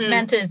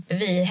men typ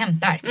vi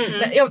hämtar.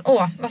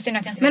 Vad synd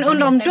att jag inte vet.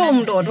 Men undrar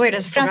om dem då är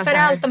det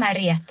framförallt de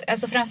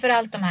här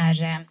framförallt de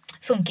här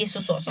funkis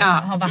och så som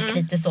har varit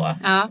lite så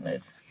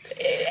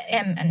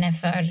ämne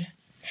för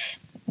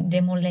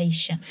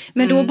demolition.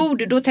 Men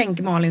då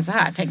tänker Malin så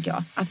här, tänker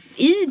jag, att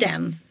i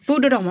den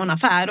borde de ha en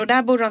affär och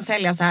där borde de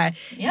sälja så här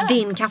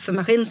din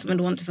kaffemaskin som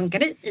då inte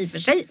funkar i och för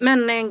sig.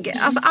 Men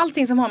alltså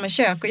allting som har med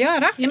kök att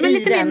göra. Ja, men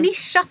lite mer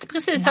nischat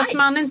precis. Nice. Så att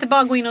man inte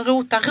bara går in och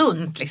rotar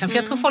runt. Liksom. För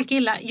jag tror folk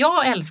gillar,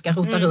 jag älskar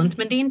rota runt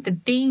men det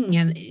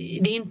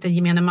är inte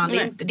gemene man.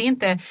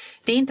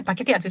 Det är inte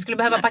paketerat. Vi skulle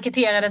behöva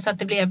paketera det så att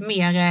det blev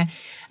mer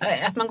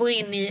att man går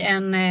in i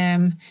en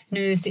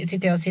nu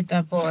sitter jag och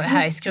sitter på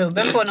här i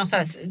skrubben på någon så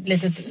här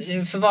litet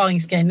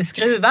förvaringsgrej med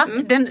skruvar.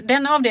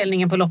 Den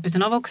avdelningen på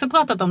loppisen har vi också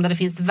pratat om där det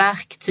finns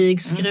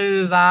verktyg,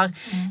 skruvar,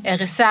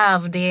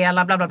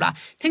 reservdelar, bla bla bla.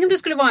 Tänk om det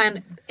skulle vara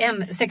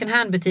en second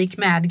hand butik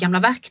med gamla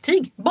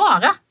verktyg.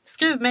 Bara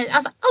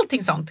alltså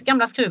allting sånt,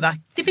 gamla skruvar.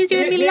 Det finns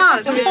ju en miljard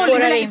som vi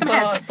spårar in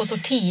på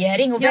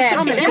sortering och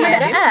välsortering.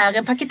 Det är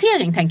en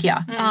paketering tänker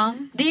jag.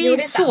 Det är ju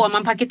så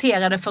man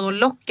paketerar det för att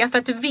locka, för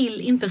att du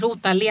vill inte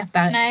rota, leta,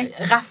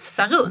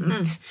 rafsa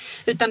runt.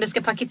 Utan det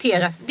ska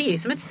paketeras, det är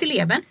som ett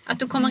stilleben. Att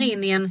du kommer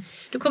in i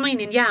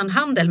en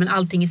järnhandel men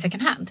allting är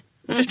second hand.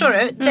 Förstår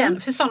du?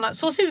 För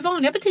så ser ju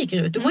vanliga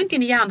butiker ut. Du går inte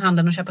in i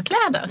järnhandeln och köper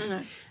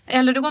kläder.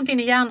 Eller du går inte in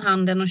i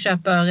järnhandeln och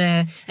köper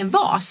en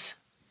vas.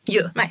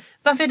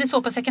 Varför är det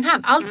så på second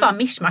hand? Allt bara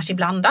mischmasch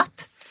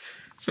blandat.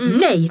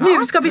 Nej,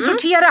 nu ska vi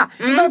sortera.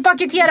 Vad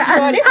paketera.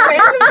 Gör det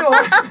själv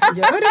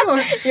då.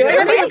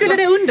 Men visst skulle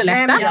det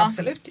underlätta? Nej, men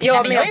absolut.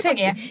 Ja, men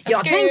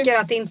jag tänker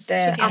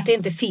att det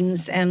inte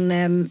finns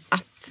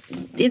att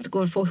det inte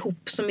går att få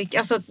ihop så mycket.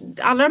 Alltså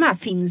alla de här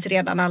finns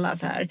redan alla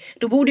så här.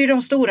 Då borde ju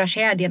de stora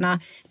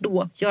kedjorna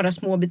då göra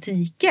små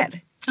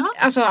butiker.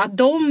 Alltså att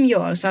de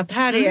gör så att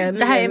här är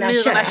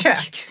Myrorna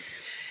kök.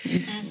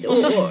 Och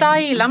så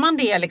stylar man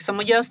det liksom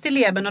och gör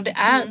stilleben och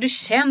det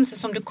känns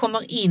som du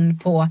kommer in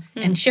på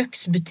en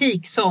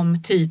köksbutik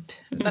som typ,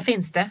 vad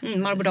finns det?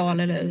 Marbodal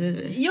eller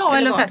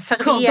eller så här,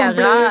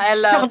 Servera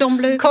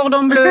eller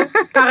Cordon Bleu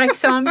par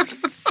exemple.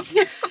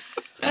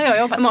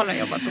 Malin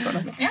jobbat på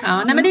Cordon Bleu.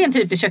 Nej men det är en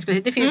typisk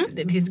köksbutik. Det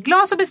finns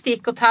glas och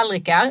bestick och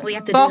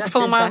tallrikar,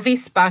 bakformar,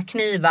 vispar,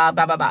 knivar,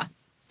 bababa.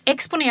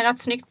 Exponerat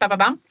snyggt,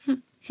 bababa.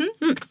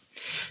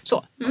 Så,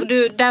 och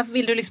där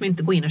vill du liksom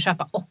inte gå in och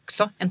köpa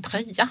också en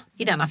tröja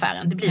i den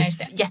affären. Det blir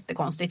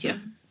jättekonstigt ju.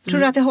 Tror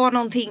du att det har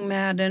någonting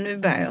med, nu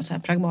börjar jag så här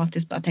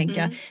pragmatiskt bara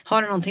tänka,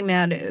 har det någonting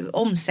med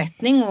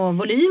omsättning och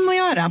volym att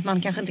göra? Att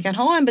man kanske inte kan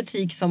ha en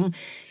butik som,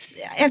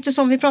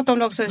 eftersom vi pratade om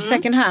det också,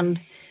 second hand.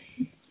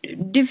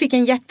 Du fick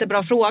en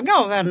jättebra fråga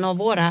av en av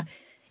våra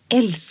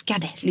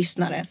älskade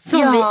lyssnare.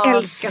 Som vi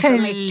älskar så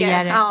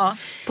mycket.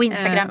 På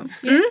Instagram.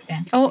 Just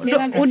det.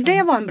 Och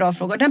det var en bra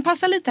fråga. Den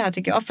passar lite här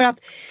tycker jag. För att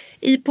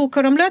på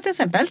Cordon Bleu till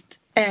exempel,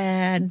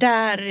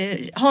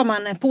 där har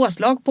man ett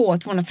påslag på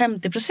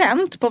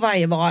 250% på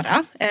varje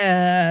vara.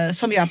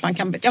 Som gör att man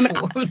kan... Ja men det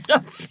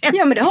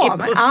har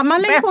man. Ja,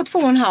 man lägger på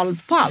 2,5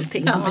 på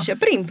allting som man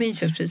köper in på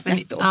inköpspris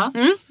netto.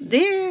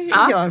 Det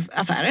gör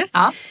affärer.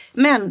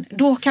 Men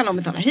då kan de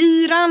betala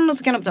hyran och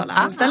så kan de betala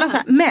anställda. Så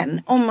här.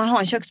 Men om man har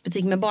en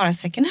köksbutik med bara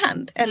second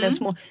hand eller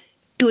små,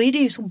 då är det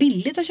ju så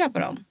billigt att köpa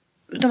dem.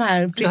 De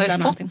här du har ju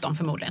fått dem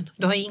förmodligen.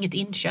 Du har ju inget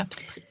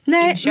inköpspris.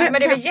 Nej, men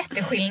det är väl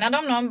jätteskillnad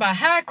om någon bara,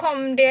 här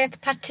kom det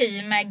ett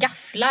parti med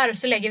gafflar och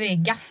så lägger vi det i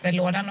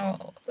gaffellådan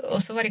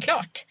och så var det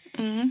klart.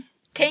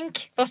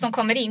 Tänk vad som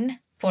kommer in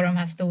på de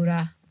här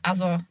stora,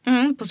 alltså...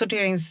 på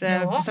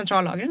på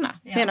centrallagren.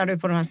 Menar du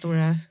på de här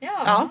stora?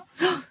 Ja.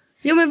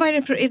 Jo, men vad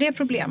är det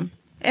problem?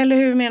 Eller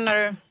hur menar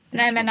du?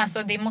 Nej, men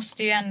alltså det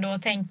måste ju ändå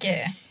tänka...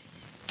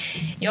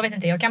 Jag vet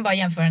inte, jag kan bara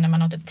jämföra när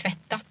man har typ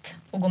tvättat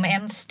och gå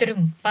med en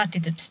strumpa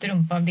till typ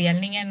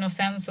strumpavdelningen och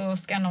sen så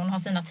ska någon ha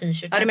sina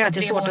t-shirts. Ja, du menar att det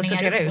är svårt att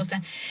sortera ut?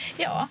 Sen,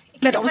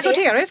 men de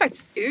sorterar ju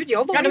faktiskt ut.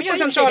 Jag var på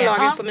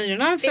centrallagret på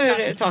Myrorna för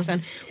ett tag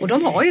sedan. Och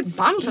de har ju ett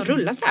band som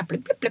rullar så här.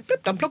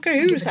 De plockar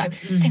ur så här.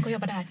 Tänk att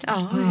jobba där.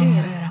 Ja,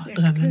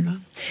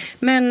 drömmen.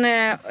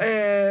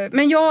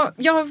 Men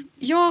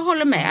jag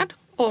håller med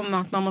om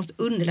att man måste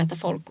underlätta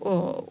folk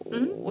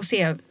och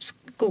se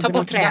skogen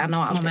och träna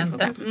och allt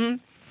det.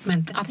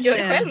 Att gör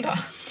det själv då?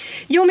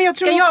 Jo, men jag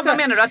tror vad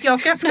menar du? Att jag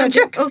ska öppna en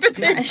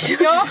köksbutik?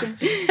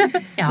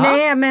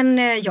 Nej, men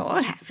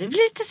här blir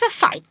lite så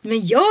fight. Men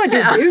gör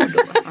det du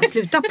då.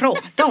 Sluta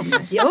prata om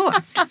det. Gör.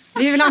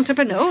 Vi är väl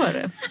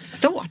entreprenörer.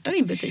 Starta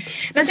din butik.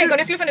 Men tänk om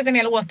det skulle funnits en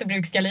hel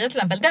återbruksgalleria till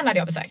exempel. Den hade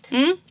jag besökt.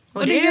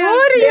 Och det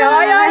gör det.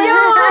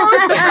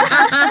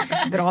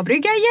 Ja. Bra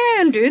brygga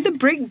igen. Du är the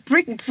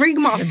brig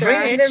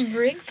master. The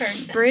brig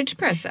person. Bridge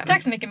person.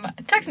 Tack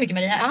så mycket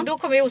Maria. Ja. Då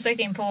kommer vi osökt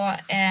in på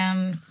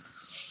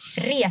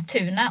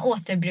Retuna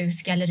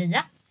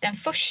återbruksgalleria. Den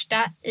första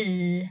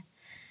i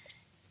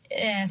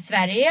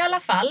Sverige i alla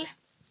fall.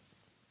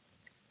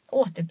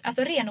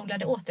 Alltså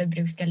renodlade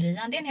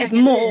återbruksgallerian. Det är en hel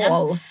galleria.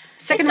 Mall.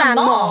 Second hand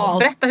mall.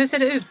 Berätta, hur ser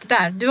det ut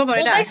där? Du har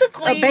varit där.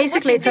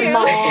 Basically it's a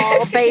mall.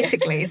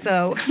 Basically,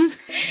 so.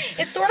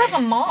 It's sort of a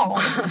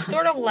mall. It's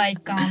sort of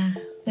like...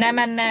 Nej,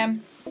 men...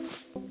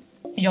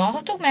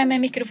 jag tog med mig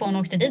mikrofon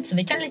och åkte dit så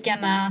vi kan lika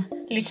gärna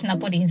lyssna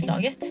på det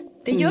inslaget.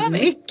 Det gör vi.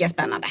 Mycket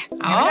spännande.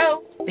 Ja,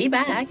 be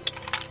back.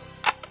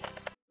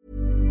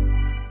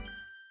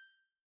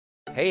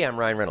 Hey, I'm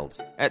Ryan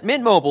Reynolds. At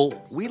Mint Mobile,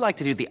 we like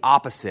to do the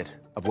opposite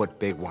of what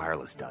Big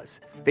Wireless does.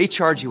 They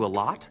charge you a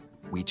lot,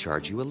 we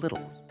charge you a little.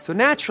 So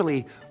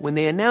naturally, when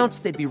they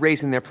announced they'd be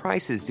raising their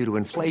prices due to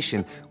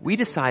inflation, we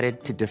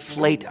decided to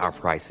deflate our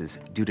prices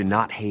due to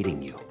not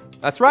hating you.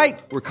 That's right.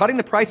 We're cutting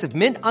the price of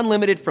Mint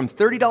Unlimited from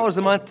 $30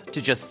 a month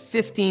to just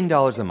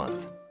 $15 a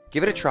month.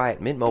 Give it a try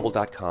at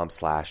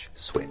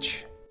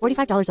mintmobile.com/switch.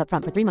 $45 up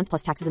front for 3 months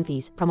plus taxes and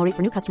fees. Promo rate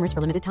for new customers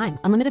for limited time.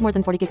 Unlimited more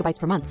than 40 gigabytes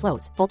per month.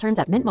 Slows full terms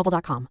at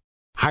mintmobile.com.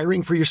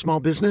 Hiring for your small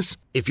business?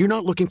 If you're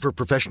not looking for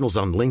professionals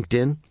on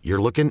LinkedIn,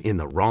 you're looking in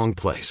the wrong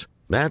place.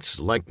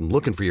 That's like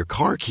looking for your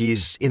car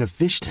keys in a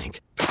fish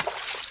tank.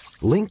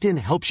 LinkedIn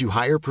helps you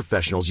hire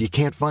professionals you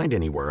can't find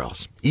anywhere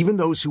else, even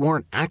those who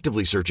aren't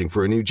actively searching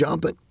for a new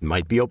job but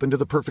might be open to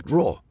the perfect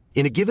role.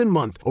 In a given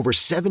month, over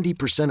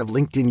 70% of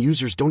LinkedIn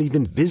users don't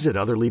even visit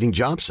other leading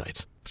job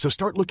sites. So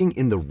start looking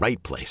in the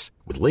right place.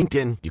 With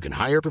LinkedIn, you can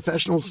hire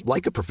professionals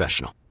like a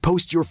professional.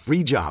 Post your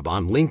free job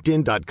on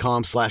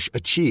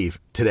linkedin.com/achieve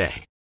today.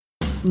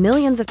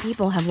 Millions of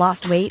people have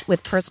lost weight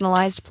with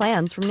personalized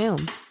plans from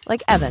Noom.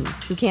 Like Evan,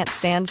 who can't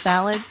stand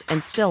salads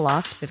and still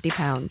lost 50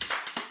 pounds.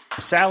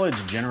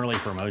 Salads generally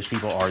for most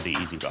people are the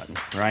easy button,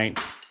 right?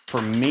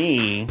 For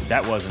me,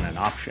 that wasn't an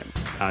option.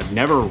 I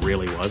never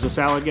really was a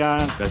salad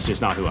guy. That's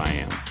just not who I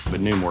am.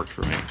 But Noom worked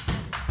for me.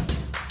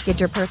 Get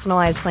your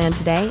personalized plan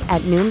today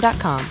at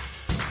Noom.com.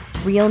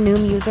 Real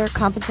Noom user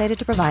compensated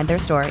to provide their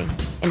story.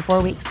 In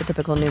 4 weeks, the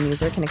typical Noom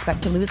user can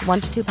expect to lose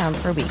 1 to 2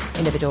 pounds per week.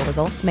 Individual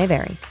results may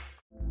vary.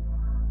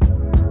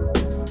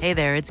 Hey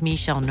there, it's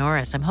Michelle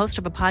Norris. I'm host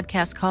of a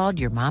podcast called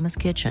Your Mama's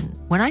Kitchen.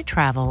 When I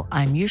travel,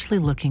 I'm usually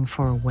looking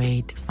for a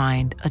way to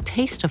find a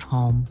taste of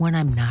home when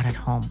I'm not at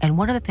home. And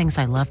one of the things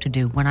I love to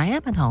do when I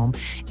am at home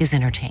is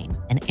entertain.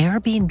 And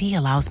Airbnb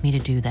allows me to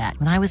do that.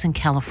 When I was in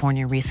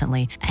California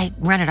recently, I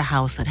rented a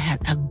house that had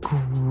a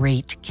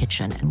great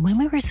kitchen. And when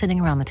we were sitting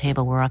around the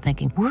table, we were all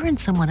thinking, we're in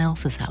someone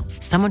else's house.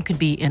 Someone could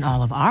be in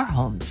all of our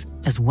homes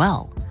as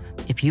well.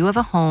 If you have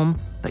a home,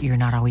 but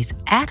you're not always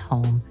at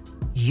home,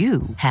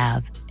 you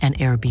have an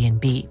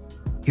Airbnb.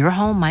 Your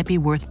home might be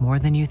worth more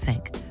than you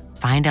think.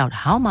 Find out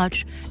how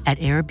much at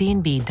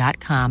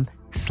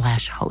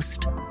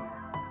airbnb.com/host.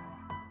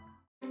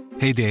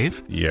 Hey,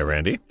 Dave. Yeah,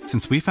 Randy.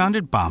 Since we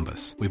founded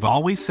Bombas, we've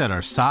always said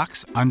our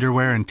socks,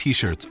 underwear, and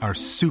T-shirts are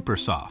super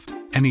soft.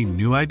 Any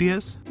new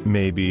ideas?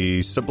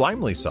 Maybe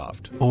sublimely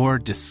soft. Or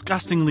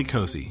disgustingly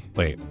cozy.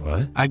 Wait,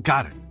 what? I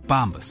got it.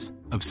 Bombas.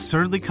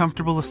 Absurdly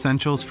comfortable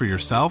essentials for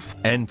yourself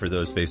and for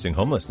those facing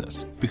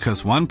homelessness.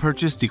 Because one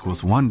purchased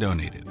equals one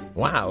donated.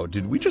 Wow,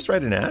 did we just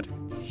write an ad?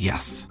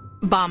 Yes.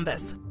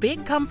 Bombas.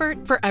 Big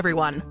comfort for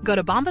everyone. Go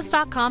to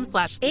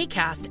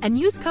bombas.com/ACAST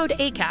and use code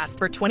ACAST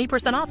for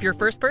 20% off your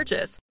first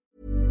purchase.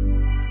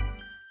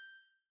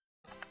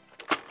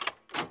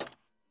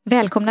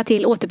 Välkomna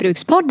till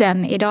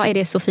Återbrukspodden. Idag är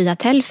det Sofia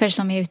Telfer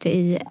som är ute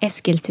i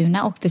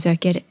Eskilstuna och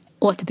besöker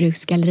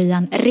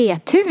återbruksgallerian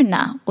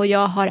Retuna. Och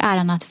jag har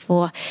äran att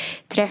få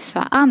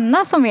träffa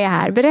Anna som är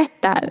här.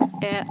 Berätta,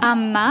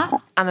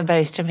 Anna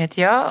Bergström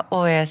heter jag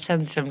och är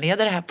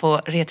centrumledare här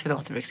på Retuna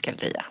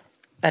återbruksgalleria.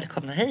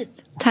 Välkomna hit.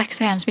 Tack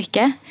så hemskt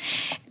mycket.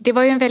 Det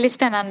var ju en väldigt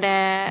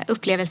spännande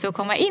upplevelse att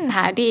komma in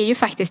här. Det är ju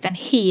faktiskt en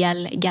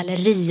hel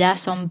galleria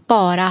som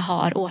bara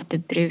har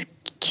återbruk.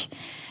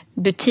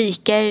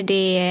 Butiker,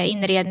 det är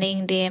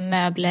inredning, det är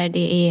möbler,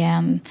 det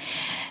är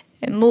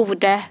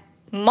mode,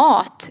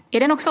 mat. Är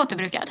den också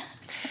återbrukad?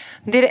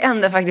 Det är det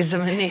enda faktiskt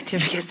som är nytt,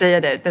 jag brukar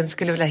säga det. Den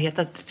skulle väl ha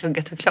hetat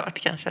Tuggat och klart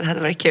kanske, det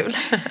hade varit kul.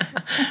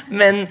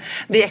 Men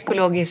det är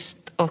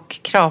ekologiskt och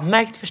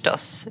kravmärkt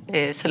förstås,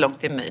 så långt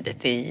det är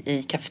möjligt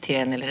i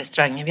kafeterian eller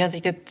restaurangen. Vi har inte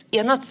riktigt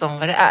enats om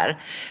vad det är.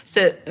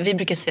 Så vi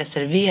brukar säga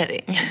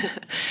servering.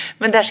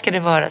 Men där ska det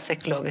vara så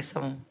ekologiskt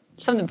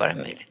som det bara är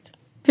möjligt.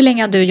 Hur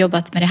länge har du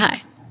jobbat med det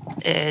här?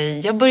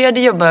 Jag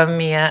började jobba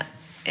med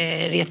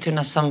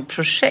Retuna som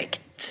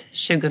projekt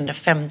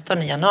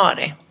 2015 i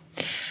januari.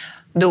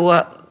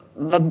 Då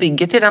var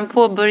bygget redan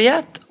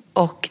påbörjat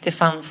och det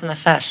fanns en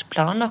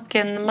affärsplan och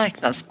en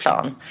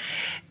marknadsplan.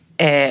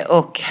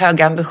 Och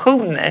höga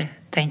ambitioner,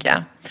 tänker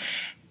jag.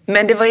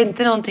 Men det var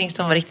inte någonting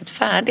som var riktigt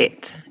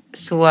färdigt.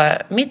 Så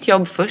mitt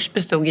jobb först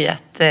bestod i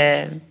att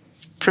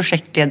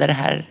projektleda det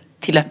här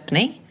till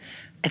öppning.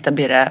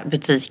 Etablera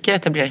butiker,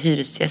 etablera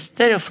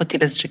hyresgäster och få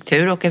till en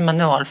struktur och en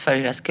manual för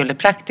hur det skulle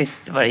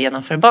praktiskt vara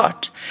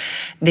genomförbart.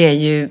 Det är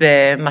ju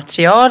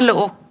material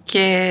och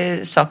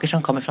saker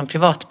som kommer från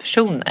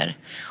privatpersoner.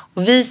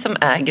 Och vi som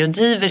äger och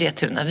driver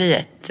Retuna, vi är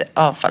ett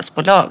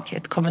avfallsbolag,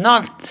 ett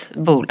kommunalt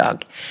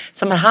bolag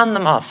som har hand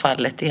om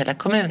avfallet i hela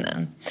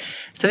kommunen.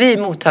 Så vi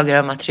är mottagare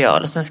av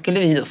material och sen skulle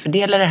vi då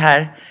fördela det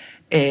här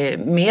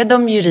med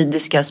de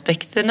juridiska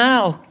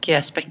aspekterna och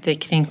aspekter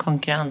kring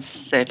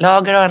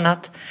konkurrenslagar och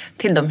annat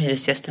till de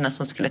hyresgästerna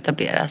som skulle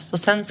etableras. Och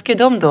sen ska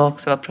de då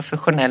också vara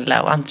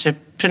professionella och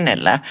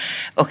entreprenöriella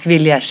och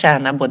vilja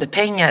tjäna både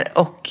pengar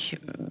och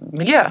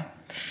miljö.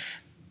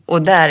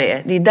 Och det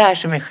är där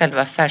som är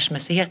själva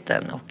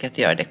affärsmässigheten och att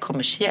göra det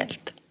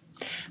kommersiellt.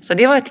 Så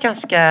det var ett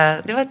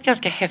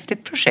ganska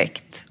häftigt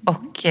projekt.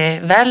 Och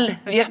väl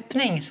vid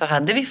öppning så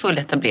hade vi full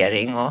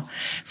etablering och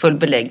full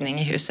beläggning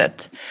i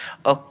huset.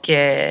 Och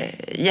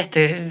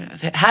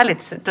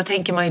jättehärligt. Då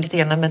tänker man ju lite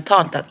grann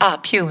mentalt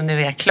att nu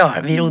är jag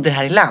klar. Vi rodde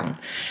här i land.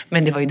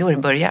 Men det var ju då det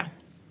började.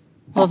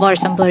 Vad var det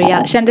som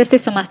började? Kändes det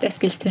som att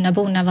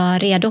Eskilstunaborna var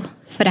redo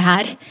för det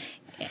här?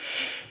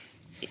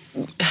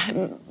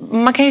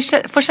 Man kan ju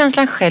få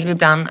känslan själv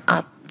ibland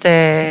att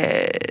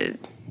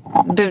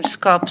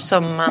budskap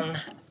som man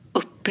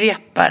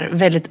upprepar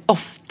väldigt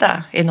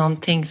ofta är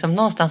någonting som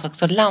någonstans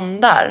också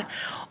landar.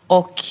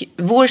 Och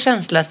vår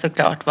känsla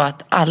såklart var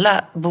att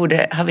alla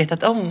borde ha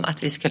vetat om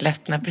att vi skulle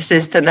öppna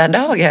precis den där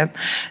dagen.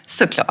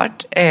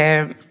 Såklart.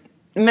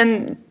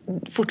 Men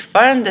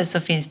fortfarande så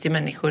finns det ju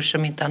människor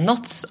som inte har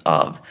nåtts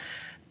av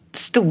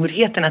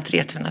storheten att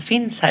Retuna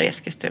finns här i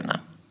Eskilstuna.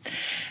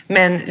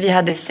 Men vi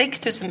hade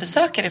 6 000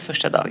 besökare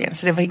första dagen.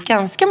 Så det var ju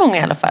ganska många i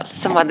alla fall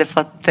som hade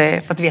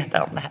fått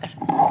veta om det här.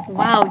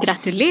 Wow,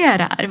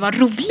 gratulerar. Vad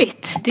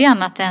roligt. Det är ju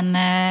annat än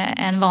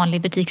en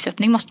vanlig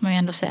butiksöppning måste man ju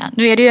ändå säga.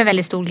 Nu är det ju en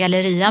väldigt stor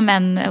galleria,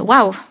 men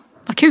wow,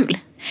 vad kul.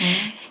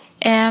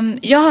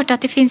 Jag har hört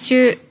att det finns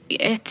ju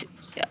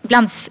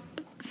bland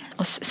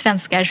oss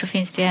svenskar så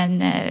finns det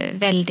en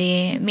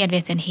väldig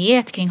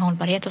medvetenhet kring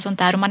hållbarhet och sånt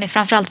där. Och man är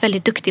framförallt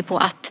väldigt duktig på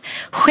att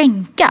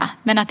skänka.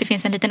 Men att det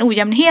finns en liten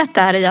ojämnhet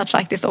där i att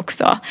faktiskt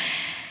också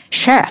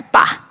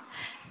köpa.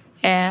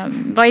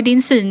 Vad är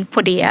din syn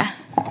på det?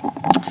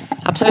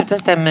 Absolut, den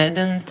stämmer.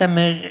 Den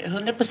stämmer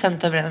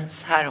 100%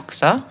 överens här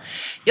också.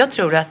 Jag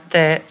tror att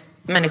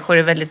människor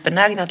är väldigt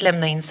benägna att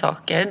lämna in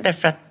saker.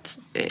 Därför att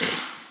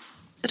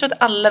jag tror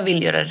att alla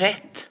vill göra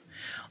rätt.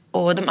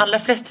 Och de allra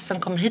flesta som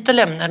kommer hit och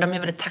lämnar, de är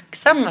väldigt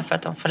tacksamma för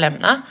att de får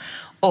lämna.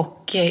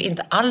 Och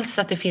inte alls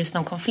att det finns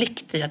någon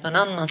konflikt i att någon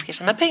annan ska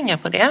tjäna pengar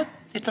på det.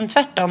 Utan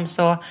tvärtom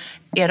så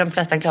är de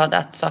flesta glada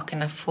att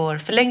sakerna får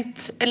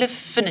förlängt eller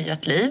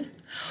förnyat liv.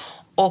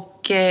 Och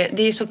det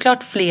är ju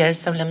såklart fler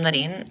som lämnar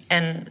in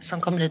än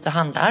som kommer hit och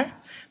handlar.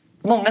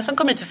 Många som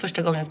kommer hit för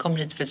första gången kommer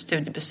hit för ett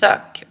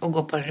studiebesök och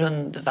går på en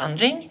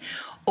rundvandring.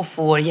 Och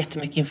får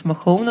jättemycket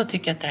information och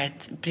tycker att det här är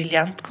ett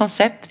briljant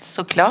koncept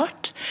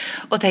såklart.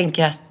 Och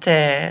tänker att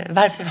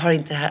varför har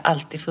inte det här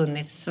alltid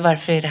funnits?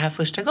 Varför är det här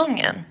första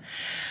gången?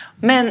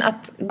 Men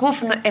att gå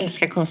från att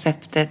älska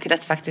konceptet till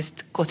att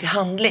faktiskt gå till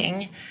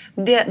handling.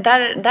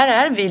 Där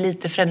är vi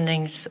lite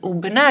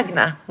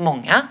förändringsobenägna,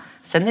 många.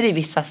 Sen är det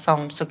vissa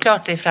som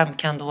såklart är i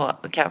framkant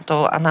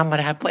och anammar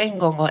det här på en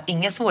gång och har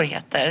inga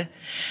svårigheter.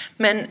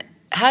 Men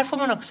här får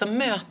man också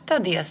möta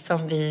det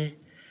som vi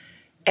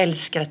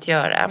älskar att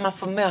göra. Man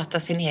får möta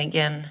sin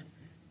egen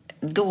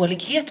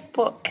dålighet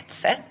på ett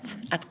sätt.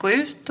 Att gå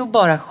ut och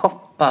bara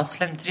shoppa och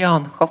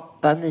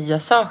slentrianshoppa nya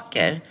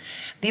saker.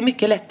 Det är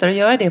mycket lättare att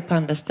göra det på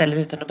andra ställen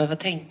utan att behöva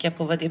tänka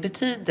på vad det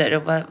betyder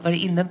och vad det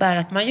innebär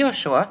att man gör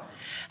så.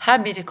 Här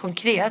blir det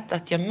konkret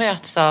att jag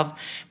möts av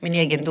min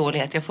egen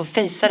dålighet. Jag får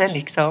fejsa den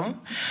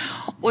liksom.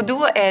 Och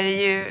då är det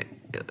ju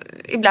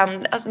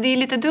ibland, alltså det är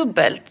lite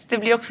dubbelt. Det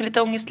blir också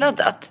lite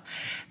ångestladdat.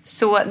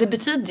 Så det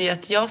betyder ju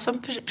att jag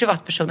som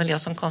privatperson eller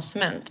jag som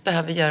konsument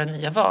behöver göra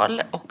nya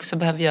val. Och så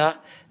behöver jag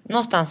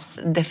någonstans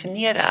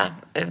definiera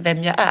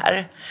vem jag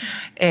är.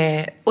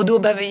 Och då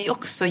behöver vi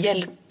också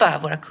hjälpa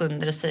våra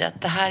kunder och säga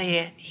att det här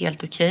är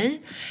helt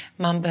okej.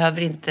 Man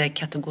behöver inte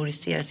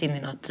kategoriseras in i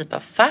någon typ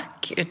av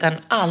fack. Utan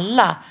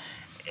alla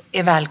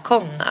är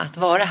välkomna att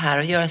vara här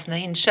och göra sina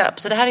inköp.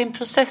 Så det här är en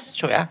process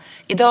tror jag.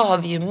 Idag har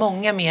vi ju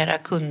många mera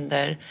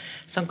kunder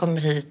som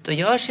kommer hit och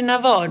gör sina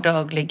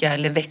vardagliga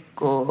eller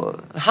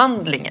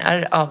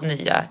veckohandlingar av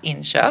nya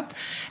inköp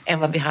än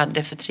vad vi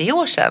hade för 3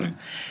 år sedan.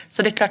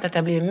 Så det är klart att det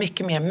har blivit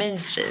mycket mer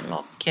mainstream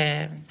och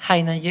här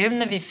innan jul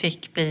när vi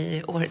fick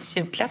bli årets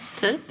julklapp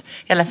typ,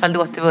 i alla fall det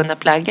återvunna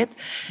plagget,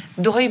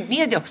 då har ju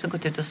media också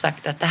gått ut och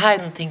sagt att det här är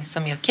någonting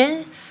som är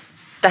okej.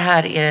 Det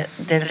här är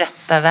den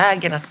rätta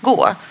vägen att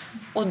gå.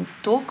 Och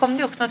då kom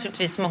det också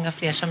naturligtvis många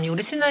fler som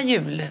gjorde sina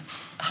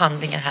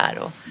julhandlingar här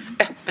och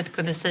öppet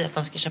kunde säga att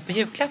de ska köpa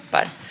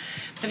julklappar.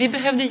 Men vi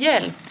behövde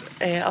hjälp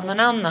av någon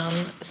annan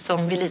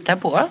som vi litar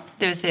på,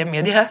 det vill säga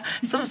media,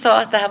 som sa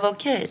att det här var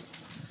okej.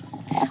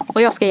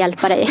 Och jag ska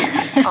hjälpa dig.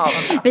 Ja,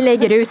 vi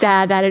lägger ut det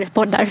här där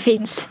poddar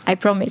finns, I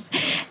promise.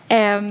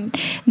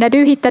 När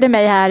du hittade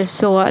mig här,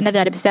 så när vi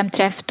hade bestämt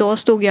träff, då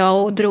stod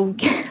jag och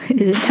drog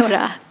i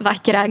några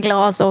vackra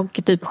glas och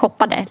typ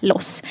shoppade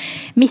loss.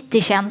 Mitt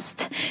i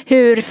tjänst.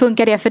 Hur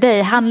funkar det för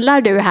dig?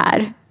 Handlar du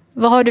här?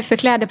 Vad har du för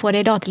kläder på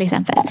dig idag till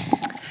exempel?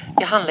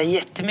 Jag handlar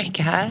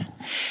jättemycket här.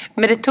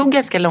 Men det tog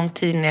ganska lång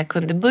tid när jag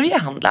kunde börja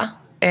handla.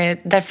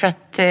 Därför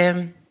att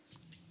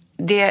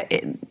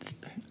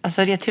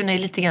alltså Retuna är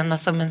lite grann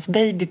som ens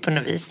baby på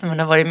något vis. När man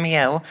har varit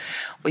med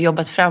och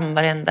jobbat fram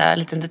varenda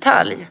liten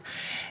detalj.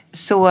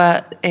 Så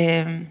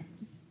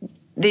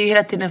det är ju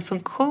hela tiden en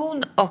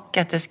funktion och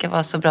att det ska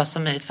vara så bra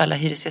som möjligt för alla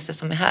hyresgäster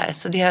som är här.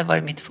 Så det har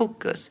varit mitt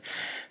fokus.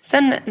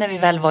 Sen när vi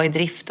väl var i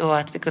drift och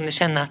att vi kunde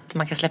känna att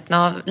man kan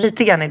släppna av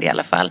lite grann i det i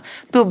alla fall.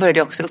 Då började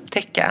jag också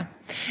upptäcka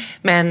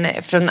Men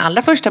från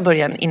allra första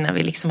början, innan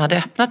vi liksom hade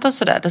öppnat och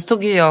sådär, då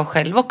stod ju jag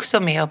själv också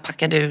med och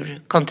packade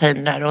ur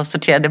containrar och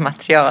sorterade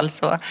material.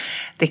 Så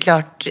det är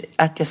klart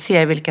att jag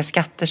ser vilka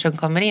skatter som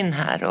kommer in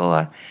här,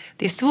 och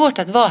det är svårt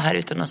att vara här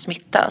utan att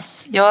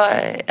smittas. Jag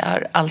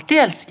har alltid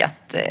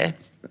älskat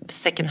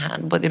second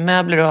hand, både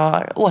möbler och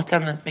har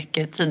återanvänt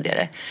mycket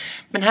tidigare.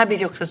 Men här blir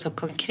det också så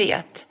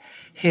konkret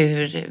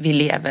hur vi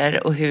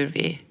lever och hur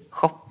vi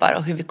shoppar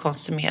och hur vi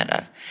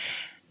konsumerar.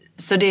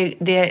 Så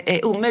det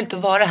är omöjligt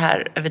att vara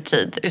här över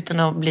tid utan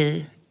att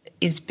bli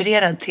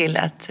inspirerad till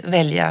att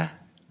välja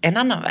en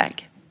annan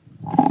väg.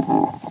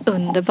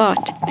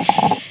 Underbart.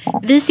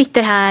 Vi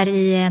sitter här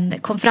i en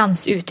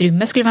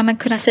konferensutrymme, skulle man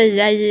kunna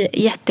säga, i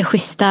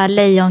jätteschyssta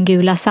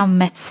lejongula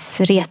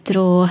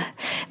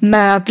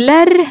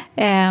sammetsretromöbler.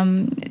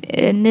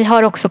 Ni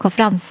har också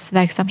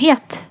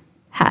konferensverksamhet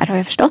här, har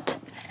jag förstått.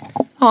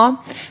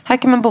 Ja, här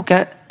kan man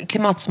boka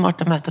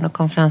klimatsmarta möten och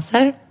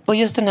konferenser. Och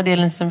just den här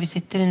delen som vi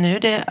sitter i nu,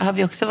 det har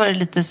vi också varit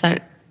lite så här,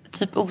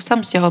 typ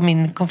osams, jag och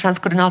min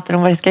konferenskoordinator,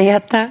 om vad det ska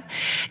heta.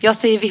 Jag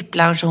säger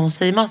VIP-lounge och hon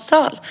säger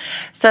matsal.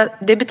 Så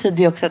det betyder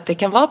ju också att det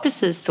kan vara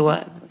precis så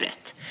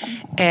brett.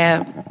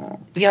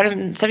 Vi har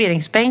en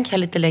serveringsbänk här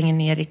lite längre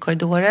ner i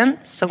korridoren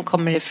som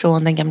kommer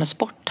ifrån den gamla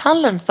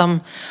sporthallen som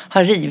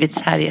har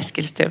rivits här i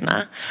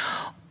Eskilstuna.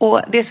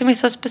 Och det som är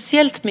så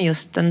speciellt med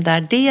just den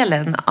där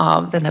delen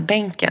av den här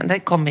bänken, det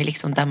kommer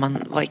liksom där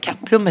man var i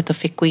kapprummet och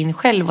fick gå in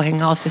själv och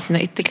hänga av sig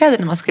sina ytterkläder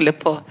när man skulle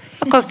på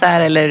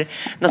konsert eller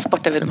något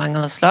sportevenemang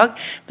av något slag.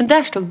 Men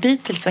där stod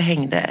Beatles och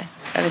hängde,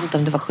 jag vet inte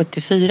om det var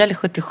 74 eller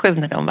 77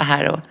 när de var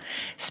här och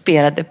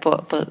spelade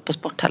på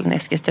sporthallen i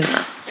Eskilstuna.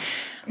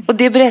 Och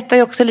det berättar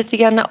ju också lite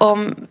grann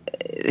om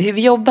hur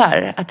vi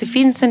jobbar. Att det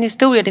finns en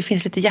historia, det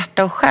finns lite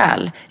hjärta och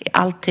själ i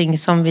allting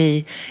som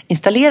vi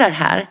installerar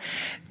här.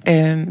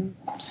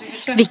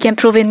 Vilken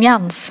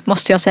proveniens,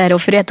 måste jag säga då,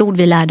 för det är ett ord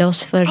vi lärde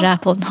oss förra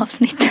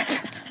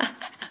poddavsnittet.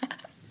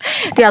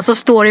 Det är alltså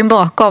storyn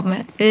bakom.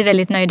 Vi är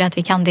väldigt nöjda att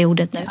vi kan det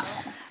ordet nu.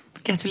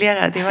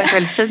 Gratulerar, det var ett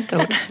väldigt fint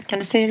ord. Kan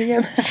du säga det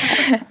igen?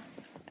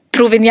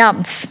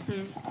 Proveniens.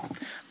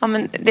 Ja,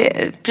 men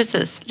det,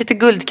 precis. Lite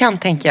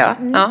guldkant, tänker jag.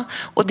 Ja.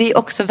 Och det är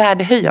också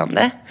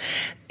värdehöjande.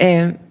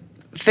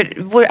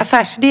 För vår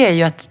affärsidé är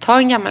ju att ta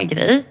en gammal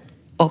grej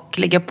och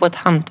lägga på ett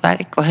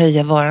hantverk och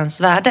höja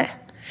varans värde.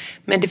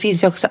 Men det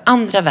finns ju också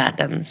andra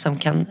värden som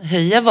kan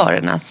höja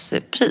varornas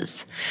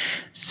pris.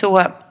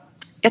 Så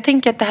jag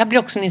tänker att det här blir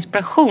också en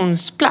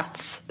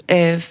inspirationsplats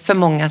för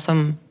många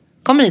som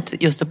kommer hit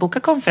just att boka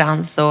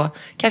konferens och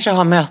kanske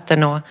ha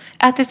möten och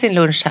äter sin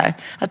lunch här.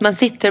 Att man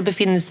sitter och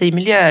befinner sig i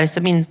miljöer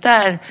som inte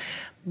är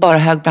bara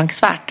högblank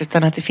svart,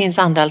 utan att det finns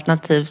andra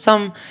alternativ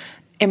som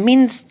är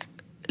minst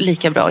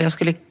lika bra. Jag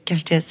skulle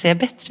kanske säga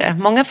bättre.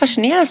 Många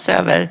fascineras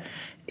över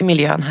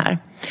miljön här.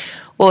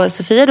 Och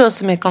Sofia då,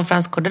 som är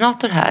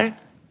konferenskoordinator här,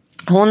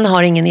 hon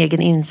har ingen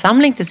egen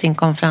insamling till sin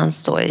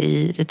konferens då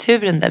i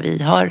returen där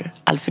vi har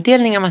all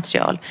fördelning av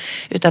material.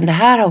 Utan det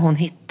här har hon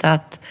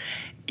hittat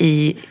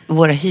i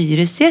våra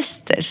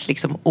hyresgästers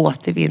liksom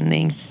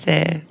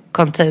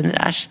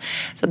återvinningscontainers.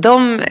 Så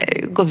de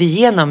går vi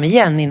igenom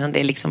igen innan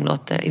vi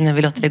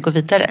låter det gå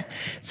vidare.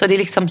 Så det är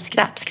liksom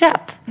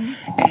skräp.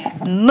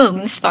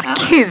 Mums, vad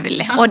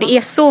kul! Och det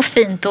är så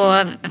fint, och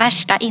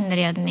värsta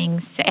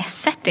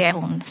inredningsesset är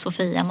hon,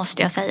 Sofia,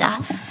 måste jag säga.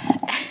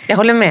 Jag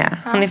håller med,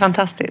 hon är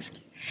fantastisk.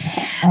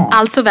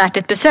 Alltså värt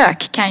ett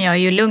besök kan jag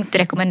ju lugnt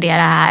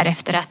rekommendera här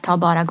efter att ha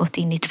bara gått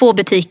in i 2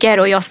 butiker,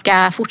 och jag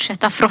ska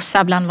fortsätta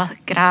frossa bland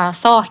vackra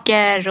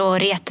saker och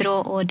retro,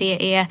 och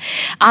det är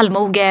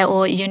allmoge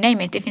och you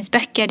name it. Det finns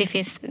böcker, det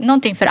finns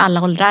någonting för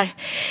alla åldrar.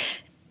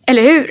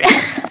 Eller hur?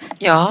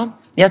 Ja,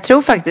 jag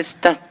tror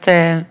faktiskt att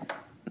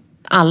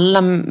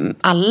alla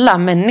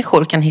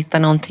människor kan hitta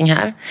någonting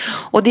här.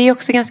 Och det är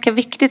också ganska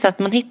viktigt att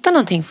man hittar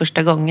någonting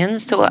första gången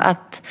så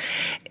att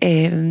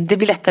det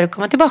blir lättare att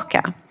komma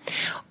tillbaka.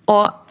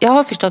 Och jag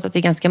har förstått att det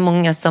är ganska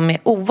många som är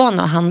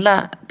ovana att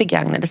handla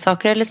begagnade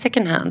saker eller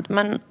second hand.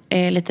 Man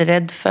är lite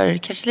rädd för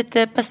kanske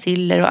lite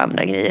basiller och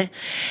andra grejer.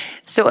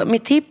 Så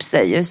mitt tips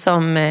är ju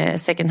som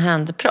second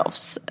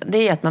hand-proffs,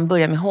 det är att man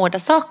börjar med hårda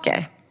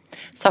saker.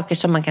 Saker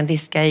som man kan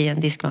diska i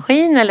en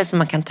diskmaskin eller som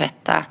man kan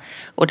tvätta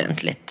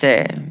ordentligt,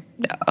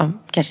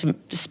 kanske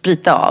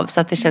sprita av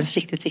så att det känns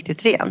riktigt,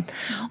 riktigt rent.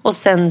 Och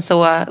sen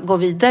så gå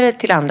vidare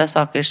till andra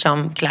saker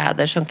som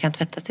kläder som kan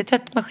tvättas i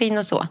tvättmaskin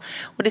och så.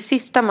 Och det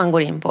sista man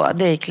går in på,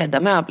 det är klädda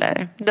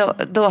möbler.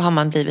 Då har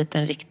man blivit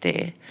en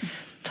riktig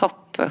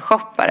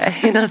toppshoppare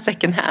inom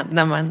second hand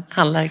när man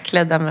handlar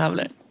klädda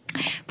möbler.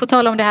 På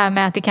tal om det här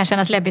med att det kan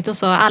kännas läbbigt och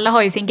så, alla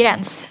har ju sin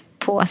gräns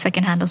på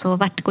second hand och så.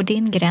 Vart går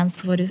din gräns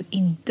på vad du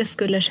inte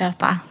skulle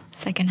köpa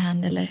second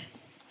hand eller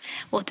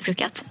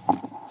återbrukat?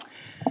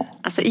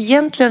 Alltså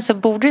egentligen så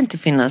borde det inte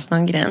finnas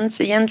någon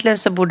gräns. Egentligen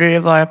så borde det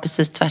vara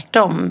precis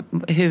tvärtom.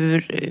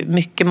 Hur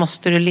mycket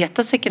måste du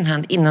leta second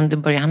hand innan du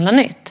börjar handla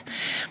nytt?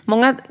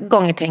 Många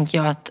gånger tänker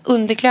jag att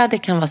underkläder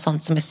kan vara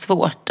sånt som är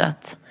svårt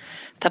att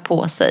ta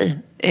på sig.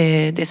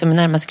 Det som är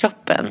närmast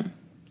kroppen.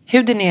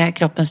 Huden är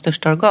kroppens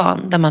största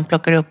organ där man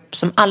plockar upp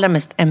som allra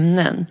mest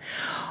ämnen.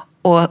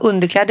 Och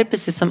underkläder,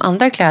 precis som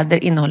andra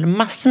kläder, innehåller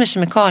massor med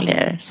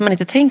kemikalier som man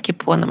inte tänker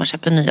på när man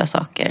köper nya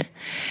saker.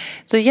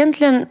 Så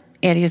egentligen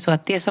är det ju så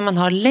att det som man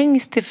har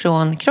längst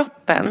ifrån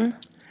kroppen,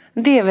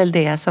 det är väl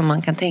det som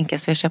man kan tänka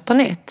sig att köpa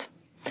nytt.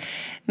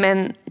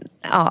 Men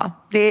ja,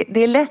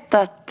 det är lätt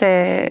att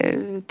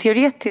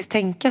teoretiskt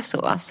tänka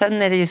så.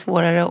 Sen är det ju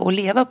svårare att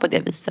leva på det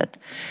viset.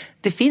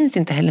 Det finns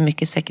inte heller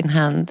mycket second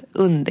hand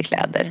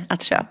underkläder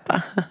att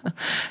köpa.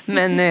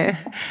 Men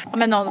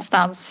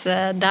någonstans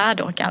där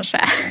då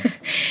kanske.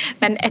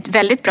 Men ett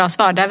väldigt bra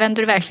svar. Där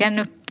vänder du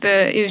verkligen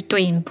ut och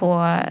in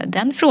på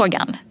den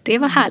frågan. Det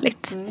var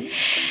härligt.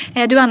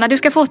 Du Anna, du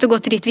ska få återgå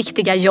till ditt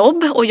viktiga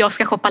jobb och jag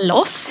ska shoppa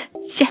loss.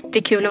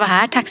 Jättekul att vara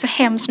här. Tack så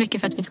hemskt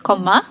mycket för att vi fick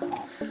komma.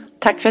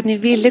 Tack för att ni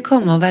ville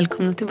komma och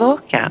välkomna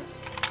tillbaka.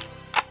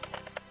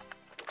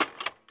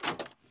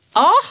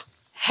 Ja,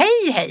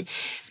 hej.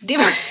 Det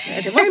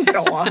var ju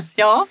bra.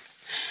 Ja,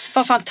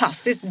 vad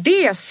fantastiskt.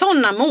 Det är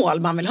sådana mål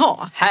man vill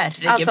ha.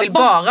 Herregud, alltså, vill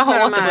bara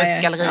ha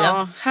återbruksgalleria.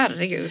 Ja,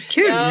 herregud.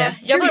 Kul. Ja,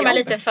 jag vurmar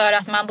lite för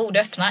att man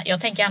borde öppna.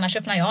 Jag tänker annars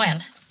öppnar jag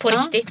en. På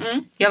riktigt.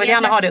 Jag vill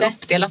gärna ha det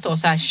uppdelat då,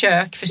 så här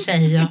kök för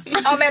sig. Ja,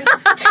 men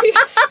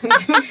tyst.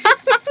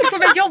 Du får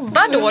väl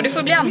jobba då, du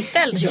får bli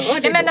anställd.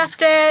 Nej, men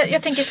att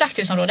jag tänker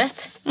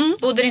slakthusområdet.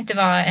 Borde det inte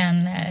vara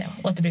en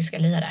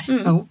återbruksgalleria där?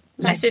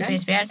 Jag är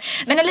superinspirerad.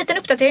 Men en liten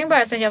uppdatering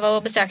bara sen jag var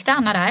och besökte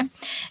Anna där.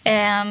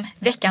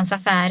 Veckans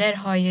affärer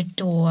har ju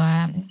då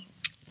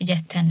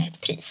gett henne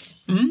ett pris.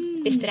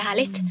 Visst är det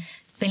härligt?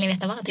 Vill ni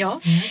veta vad? Ja.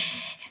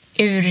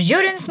 Ur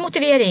juryns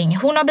motivering.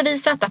 Hon har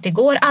bevisat att det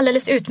går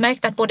alldeles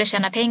utmärkt att både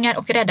tjäna pengar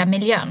och rädda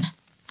miljön.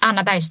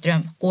 Anna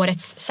Bergström,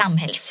 årets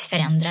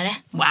samhällsförändrare.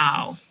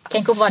 Wow.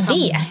 Tänk att vara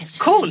det.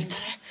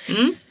 Coolt.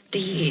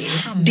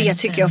 Det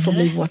tycker jag får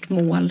bli vårt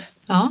mål.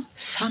 Ja.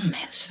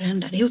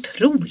 Samhällsförändrare. Det är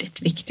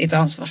otroligt viktigt och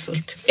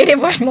ansvarsfullt. Är det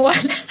vårt mål?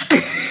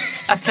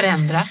 Att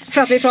förändra.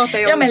 För att vi pratar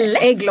ju om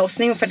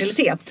ägglossning och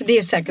fertilitet. Det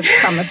är säkert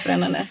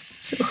samhällsförändrande.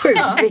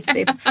 Sjukt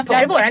viktigt. Det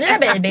här är våran lilla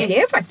baby.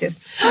 Det är faktiskt.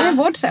 Det är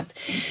vårt sätt.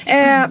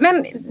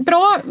 Men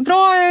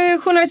bra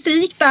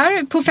journalistik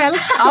där på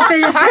fält.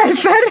 Sofia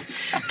Telfer.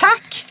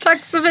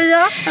 Tack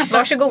Sofia.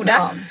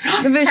 Varsågoda.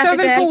 Vi kör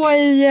väl på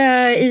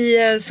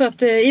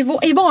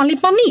i vanlig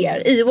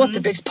maner i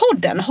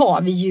återbrukspodden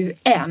har vi ju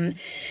en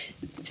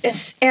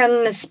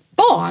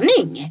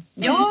spaning.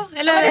 Ja,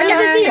 eller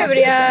en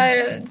kluriga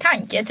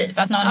tanke typ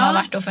att någon har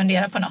varit och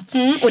funderat på något.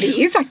 Och det är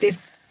ju faktiskt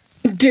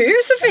du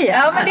Sofia.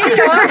 Ja, men det är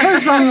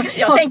jag som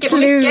jag tänker på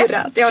mycket.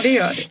 Ja, det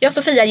gör du. Jag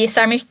Sofia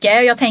gissar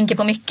mycket, jag tänker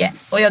på mycket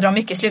och jag drar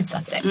mycket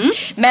slutsatser.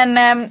 Men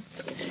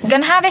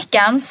den här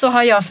veckan så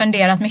har jag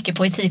funderat mycket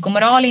på etik och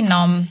moral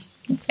inom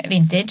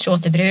vintage,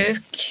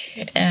 återbruk,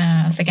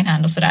 second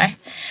hand och sådär.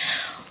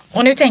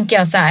 Och nu tänker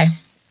jag så här.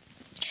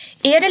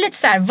 Är det lite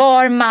så här,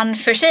 var man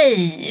för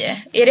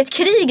sig? Är det ett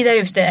krig där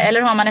ute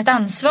eller har man ett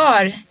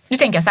ansvar? Nu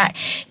tänker jag så här.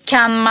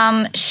 Kan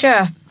man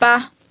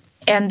köpa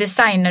en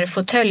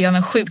designerfåtölj av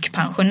en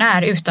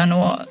sjukpensionär utan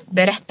att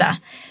berätta?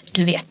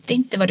 Du vet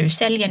inte vad du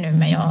säljer nu,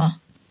 men jag...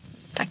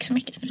 Tack så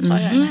mycket. Nu tar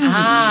jag den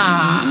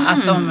här.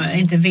 Att de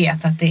inte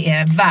vet att det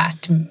är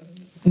värt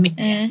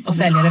mycket och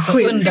säljer det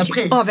för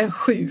underpris. Av en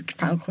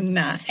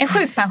sjukpensionär. En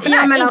sjukpensionär?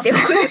 Ja, men inte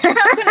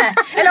sjukpensionär.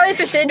 Eller i och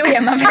för sig, då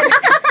är man väl...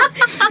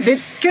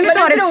 Du kunde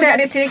ta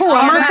det till får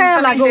man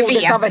stjäla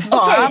godis av ett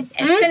barn?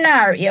 Okej,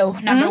 scenario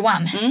number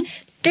one.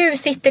 Du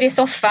sitter i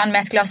soffan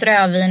med ett glas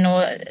rödvin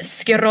och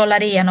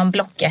scrollar igenom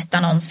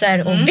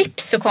Blocket-annonser och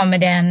vips så kommer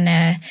det en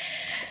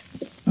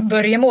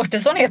Börje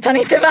Mårtensson heter han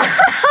inte, va?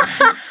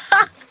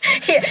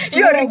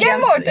 Jörgen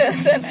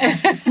Mårtensson.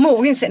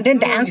 Mogensen, det är en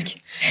dansk.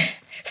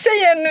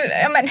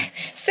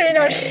 Säg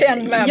någon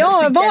känd möbelsnickare.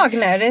 Ja,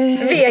 Wagner.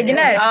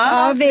 Wegner.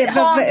 Ja,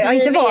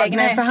 inte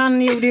Wagner, för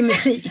han gjorde ju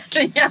musik.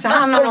 Så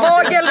han har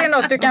Vagel är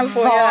något du kan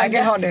få.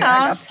 Vagel har du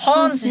ögat.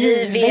 Hans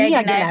J.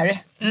 Wegner.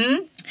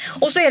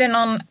 Och så är det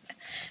någon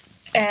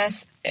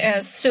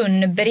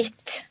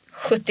Sundbritt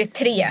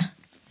 73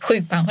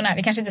 sjukpensionär.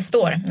 Det kanske inte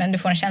står, men du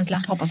får en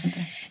känsla. Hoppas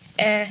inte.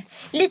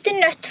 Lite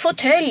nött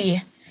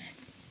fåtölj.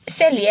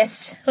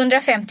 Säljes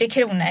 150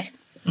 kronor.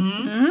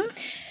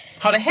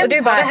 Har det hänt? Och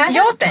du bara,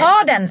 jag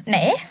tar den.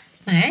 Nej.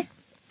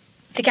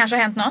 Det kanske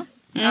har hänt någon.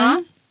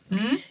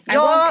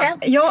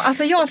 Ja,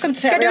 alltså jag ska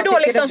inte säga. Ska du då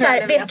liksom så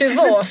här, vet du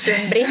vad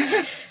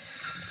Sundbritt?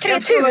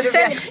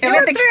 3000. Jag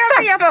vet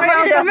exakt vad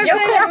man gör.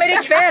 Jag kommer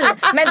ikväll,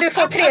 men du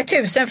får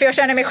 3000 för jag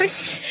känner mig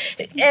schysst.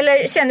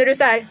 Eller känner du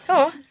så här,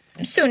 ja,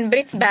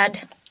 Sundbritts bad.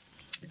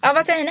 Ja,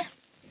 vad säger ni?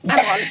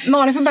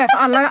 Malin får börja, för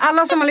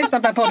alla som har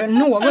lyssnat på här podden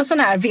någon sån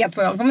här vet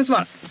vad jag kommer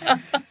svara.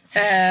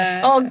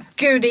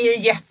 Gud, det är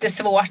ju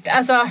jättesvårt.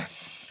 Alltså,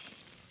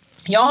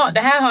 ja,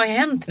 det här har ju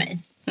hänt mig.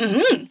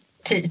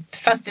 Typ,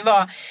 fast det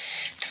var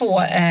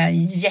 2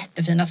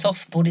 jättefina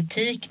soffbord i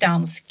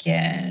teak-dansk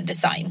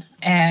design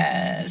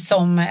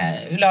som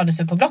lades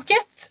upp på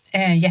Blocket.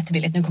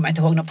 Jättebilligt, nu kommer jag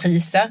inte ihåg några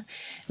priser.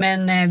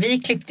 Men vi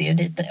klippte ju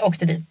dit,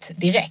 åkte dit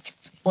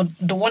direkt. Och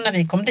då när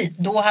vi kom dit,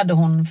 då hade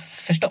hon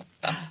förstått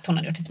att hon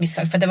hade gjort ett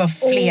misstag. För det var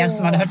fler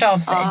som hade hört av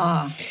sig.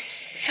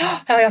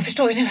 Ja, jag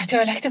förstår ju nu att jag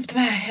har lagt upp de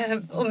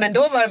här. Men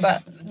då var det bara,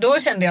 då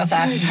kände jag så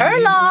här,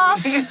 her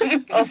loss!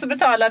 Och så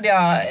betalade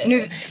jag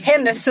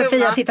hennes Sofia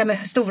summa. tittar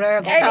med stora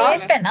ögon. Det är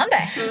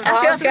spännande.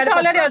 Alltså, så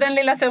betalade jag den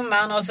lilla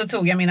summan och så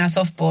tog jag mina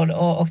soffbord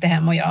och åkte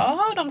hem och jag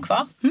har dem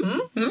kvar.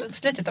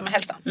 Slitit dem med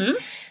hälsan.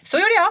 Så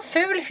gjorde jag,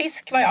 ful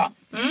fisk var jag.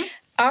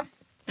 Ja.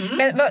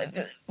 Men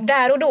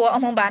där och då,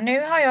 om hon bara,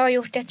 nu har jag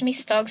gjort ett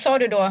misstag, sa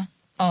du då,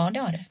 ja det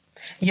har du.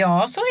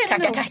 Ja, så är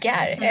det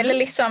Tackar. Eller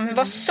liksom,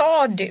 vad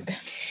sa du?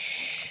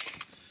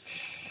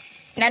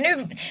 Nej,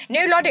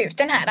 nu la du ut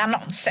den här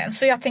annonsen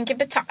så jag tänker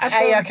betala. Alltså...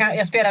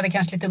 Jag spelade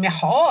kanske lite om vi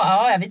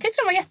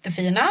tyckte de var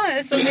jättefina.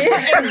 Så vi ännu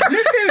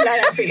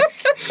fulare fisk.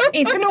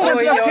 Inte nog att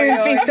det var ful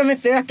fisk som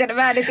inte ökade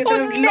värdet.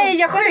 Nej,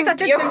 jag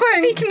sjönk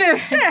nu.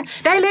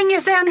 Det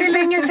är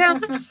länge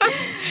sedan.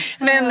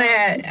 Men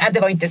det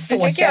var inte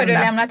så. Du tycker du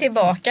lämnar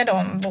tillbaka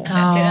de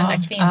borden till den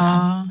där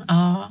kvinnan.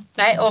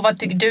 Nej, och vad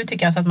du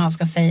tycker alltså att man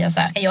ska säga så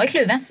här? Jag är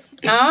kluven.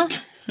 Ja.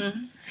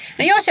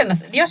 Nej,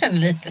 jag känner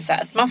lite så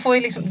här att man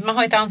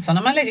har ett ansvar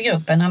när man lägger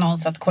upp en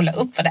annons att kolla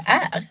upp vad det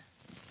är.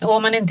 Och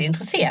om man inte är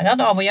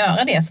intresserad av att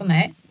göra det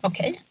så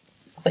okej.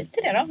 Skit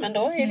i det då, men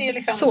då är det ju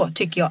liksom... Så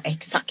tycker jag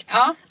exakt.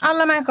 Ja.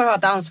 Alla människor har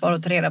ett ansvar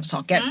att ta reda på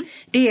saker.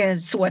 Det är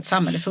så ett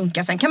samhälle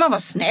funkar. Sen kan man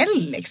vara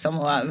snäll liksom.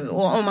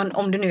 Och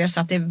om det nu är så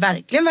att det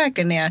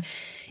verkligen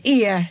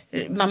är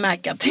man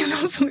märker att det är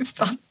någon som är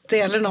fattig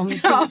eller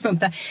någonting sånt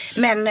där.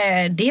 Men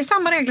det är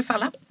samma regler för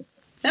alla.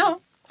 Ja.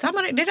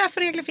 Det är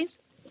därför regler finns.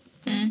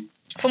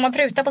 Får man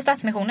pruta på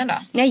Stadsmissionen då?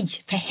 Nej,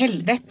 för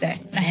helvete.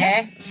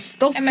 Nej.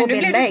 Stopp men och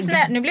belägg.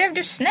 Nu blev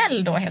du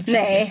snäll då helt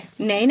plötsligt.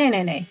 Nej.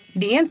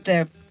 Det är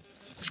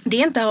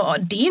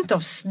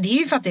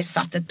ju för att det är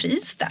satt ett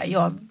pris där.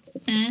 Jag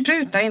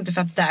prutar inte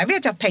för att där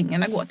vet jag att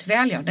pengarna går till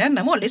välgörande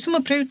ändamål. Det är som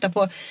att pruta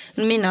på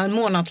mina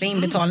månatliga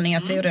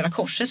inbetalningar till Röda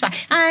Korset.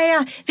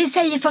 Vi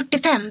säger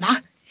 45 va?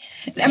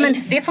 Nej,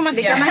 men det får man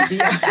inte göra.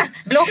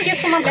 Blocket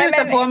får man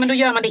pruta på, men då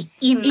gör man det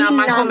innan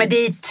man kommer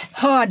dit.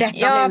 Hör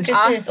detta nu.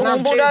 Precis. Och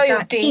man borde ha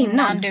gjort det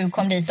innan du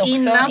kom dit också.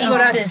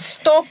 Innan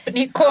stopp,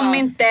 ni kom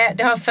inte,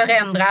 det har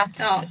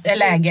förändrats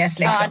läget.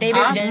 Liksom. Ja, det är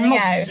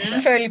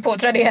budgivningar. Följ på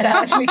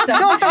Tradera.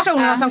 De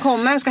personerna som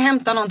kommer ska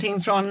hämta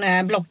någonting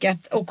från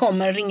Blocket och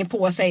ringer på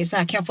och säger så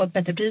här, kan jag få ett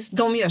bättre pris?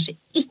 De gör sig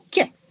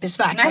icke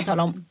besvär att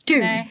tala om.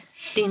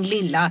 Din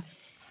lilla...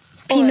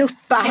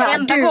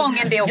 Enda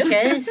gången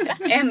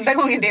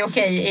det är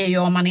okej är ju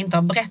om man inte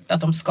har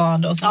berättat om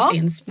skador som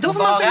finns på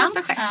varan.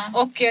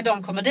 Och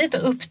de kommer dit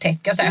och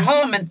upptäcker så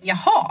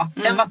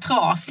här, den var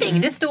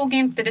trasig. Det stod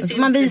inte, det syntes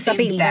inte. Man visar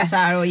bilden så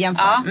här och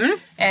jämför.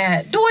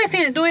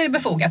 Då är det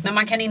befogat, men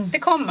man kan inte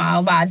komma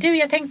och bara,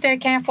 jag tänkte,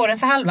 kan jag få den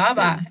för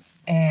halva?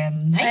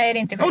 Nej, det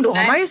är inte schysst. Och då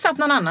har man ju satt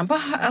någon annan på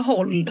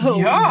håll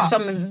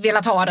som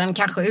velat ha den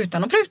kanske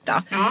utan att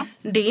pruta.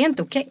 Det är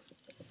inte okej.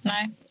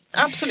 Nej.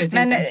 Absolut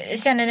men inte.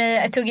 Känner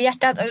ni tugg i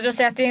hjärtat och då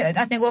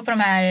säger att ni går på de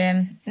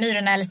här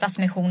Myrorna eller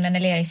Stadsmissionen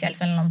eller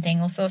Erikshjälpen eller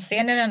någonting och så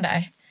ser ni den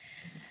där.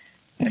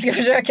 Nu ska jag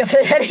försöka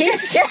säga det igen.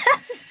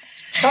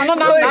 Ta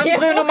någon annan,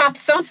 Bruno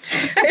Mattsson.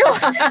 Ja,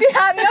 det är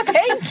han jag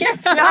tänker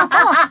på.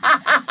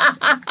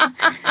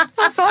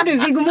 Vad sa du,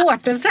 Viggo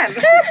Mortensen?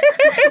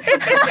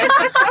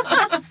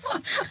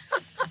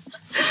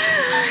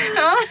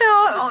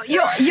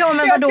 Ja,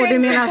 men vadå, du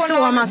menar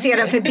så om man ser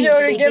den förbi?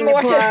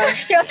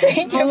 Jag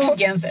tänker på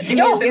Mogens. Det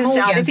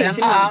finns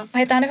ju Vad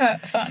heter han i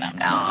förnamn?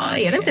 Ja,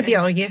 är det inte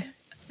Björg?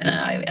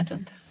 Nej, jag vet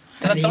inte.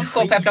 Det var ett sånt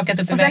skåp jag plockat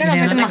upp i vägen. Och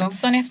sen är det någon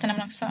som heter Mattsson i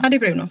efternamn också. Ja, det är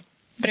Bruno.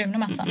 Bruno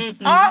Mattsson.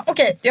 Ja,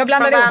 okej. Jag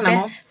blandade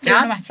ihop det.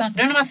 Bruno Mattsson.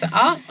 Bruno Mattsson.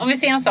 Ja, om vi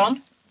ser en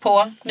sån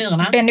på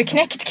Myrorna. Benny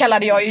Knäckt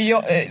kallade jag ju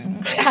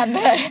han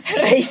där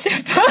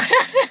racerföraren.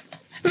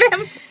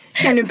 Vem?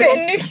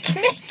 Benny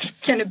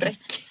Knäckt. Kan du bräcka?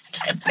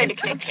 Benny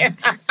Knäckt.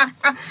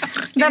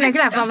 Den är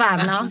glad från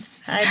Värmland.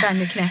 Här är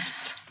Benny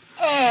Knäckt.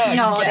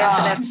 Ja, det är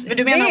inte lätt. Men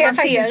du menar om man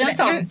ser en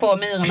sån på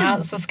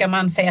Myrorna så ska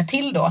man säga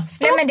till då?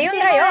 Stopp. Nej, men det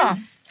undrar jag.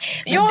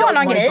 Jag har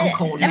någon grej.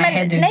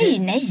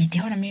 Nej, det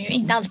har de ju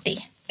inte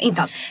alltid.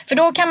 Inte allt. För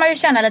då kan man ju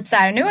känna lite så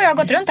här, nu har jag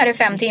gått runt här i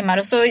 5 timmar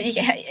och så I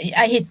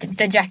hit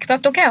the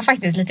jackpot. Då kan jag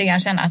faktiskt lite grann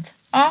känna att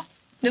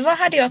nu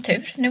hade jag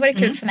tur, nu var det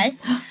kul för mig.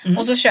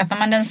 Och så köper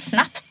man den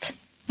snabbt.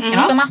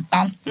 Som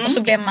attan. Och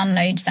så blev man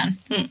nöjd sen.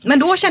 Men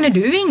då känner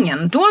du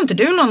ingen? Då har inte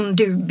du någon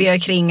dubier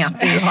kring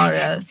att du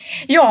har...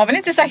 Jag har väl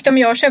inte sagt om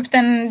jag har köpt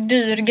en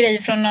dyr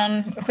grej från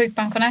någon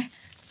sjukpensionär.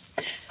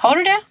 Har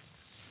du det?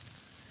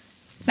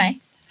 Nej.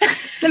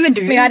 Men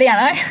jag hade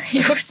gärna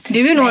gjort.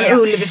 Du är nog en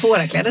ulv i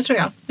fårakläder tror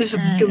jag. Du är så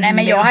gullig. Nej,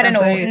 men jag hade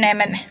nog... Nej,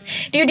 men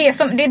det är ju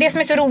det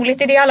som är så roligt.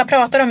 Det är det alla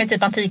pratar om i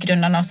typ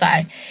Antikrundan och så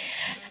här.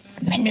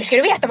 Men nu ska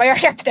du veta vad jag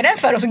köpte den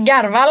för. Och så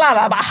garvar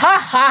alla bara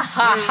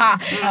ha.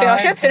 För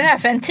jag köpte den här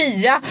för en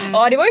 10.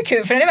 Ja, det var ju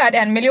kul för den är värd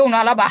 1 miljon. Och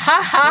alla bara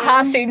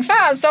ha. Synd för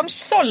all som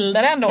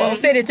sålde den då. Och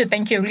så är det typ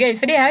en kul grej.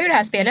 För det är ju det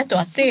här spelet då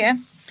att det är...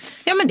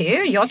 Ja, men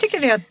jag tycker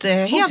det är ett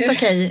helt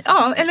okej.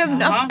 Ja, eller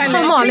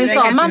som Malin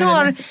sa, man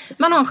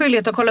har en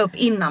skyldighet att kolla upp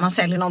innan man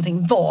säljer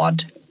någonting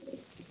vad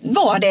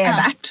det är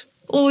värt.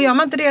 Och gör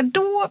man inte det,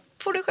 då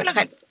får du skylla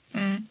själv.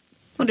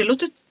 Och det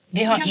låter...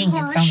 Vi har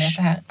inget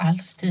samvete här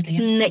alls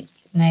tydligen. Nej.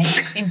 Nej,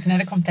 inte när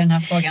det kom till den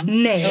här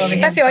frågan.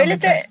 Nej. Fast jag är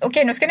lite...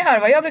 Okej, nu ska ni höra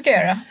vad jag brukar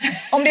göra.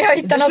 Om jag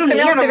hittar något som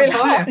jag inte vill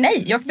ha.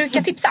 Nej, jag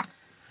brukar tipsa.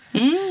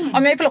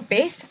 Om jag är på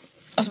loppis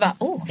och så bara,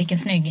 vilken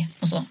snygg.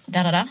 Och så,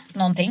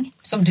 någonting.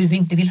 Som du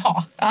inte vill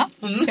ha. Ja.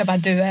 Jag bara,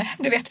 du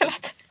vet väl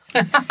att...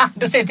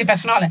 Du säger till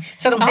personalen,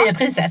 så de höjer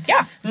priset.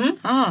 Ja.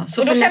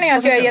 Så och då känner jag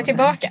att jag ger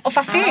tillbaka. Och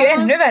fast det är ju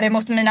ännu värre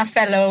mot mina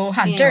fellow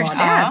hunters.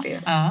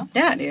 Ja, det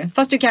är det ju.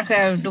 Fast du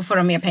kanske då får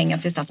de mer pengar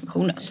till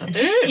Stadsmissionen. Så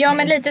ja,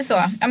 men lite så.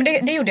 Ja, men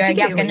det gjorde jag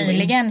ganska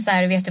nyligen. Så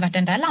här, vet du vart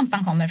den där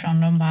lampan kommer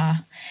ifrån? De bara,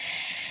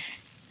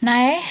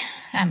 nej,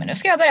 men nu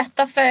ska jag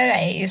berätta för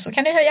dig, så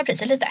kan du höja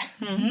priset lite.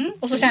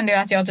 Och så kände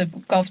jag att jag typ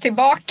gav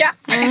tillbaka.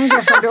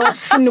 Det som du har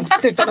snott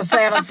utan att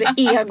säga att det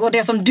är ego,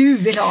 det som du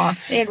vill ha.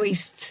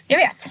 Egoist. Jag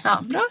vet.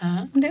 Ja, bra.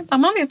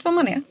 Man vet vad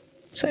man är.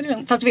 Så är det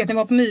lugnt. Fast vet ni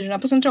vad, på Myrorna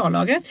på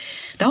centrallagret,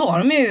 där har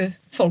de ju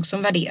folk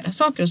som värderar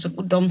saker.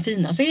 Och de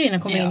finaste grejerna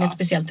kommer in i ett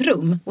speciellt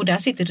rum. Och där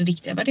sitter det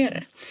riktiga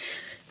värderare.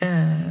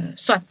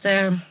 Så att...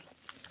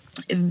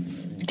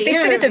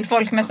 Sitter det typ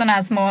folk med sådana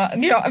här små,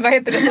 vad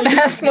heter det, sådana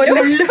här små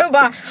rullor och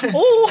bara,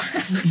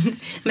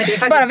 Men det är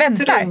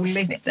faktiskt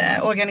otroligt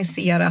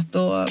organiserat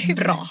och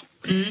bra.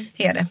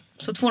 Är det.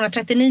 Så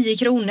 239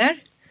 kronor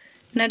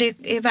när det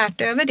är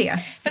värt över det.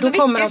 Men då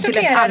kommer de till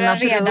ett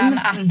annat redan rum.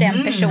 Att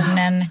den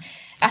personen,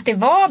 att det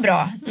var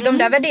bra. De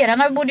där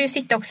värderarna borde ju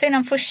sitta också i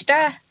den första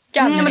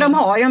gallerin. Men de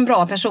har ju en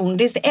bra person.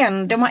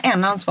 De har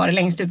en ansvarig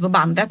längst ut på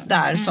bandet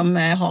där som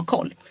har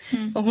koll.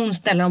 Och hon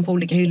ställer dem på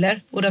olika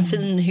hyllor. Och den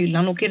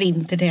finhyllan åker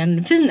in till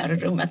den finare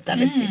rummet där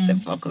det sitter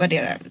folk och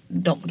värderar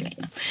de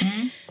grejerna.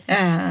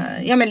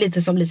 Ja, men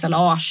lite som Lisa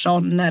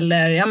Larsson.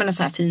 Eller jag menar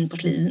så här fin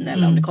porslin.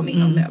 Eller om det kommer in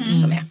någon möbel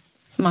som är,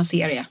 man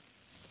ser det.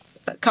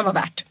 Kan vara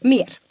värt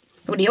mer.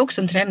 Och det är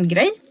också en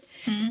trendgrej.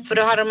 För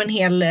då har de en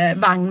hel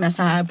vagn med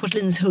så här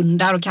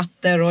porslinshundar och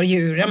katter och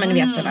djur. Ja, men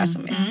ni vet sådär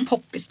som är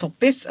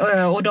toppis.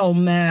 Och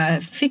de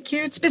fick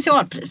ju ett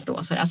specialpris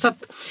då. Så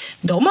att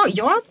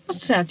jag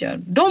måste säga att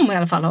de i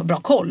alla fall har bra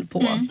koll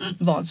på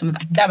vad som är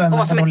värt. Och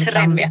vad som är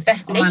trendigt.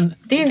 Nej,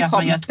 det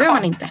behöver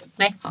man inte.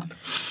 Nej.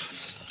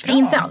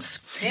 Inte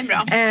alls. Det är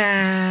bra.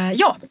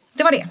 Ja,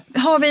 det var det.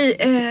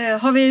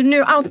 Har vi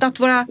nu outat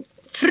våra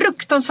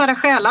fruktansvärda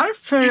själar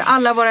för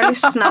alla våra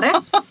lyssnare?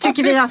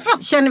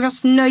 Känner vi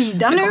oss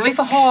nöjda nu? Kommer vi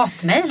få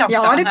hatmejl också?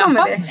 Ja,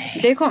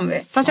 det kommer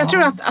vi. Fast jag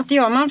tror att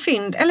gör man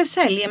fynd eller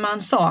säljer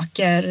man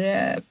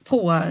saker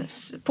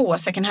på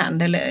second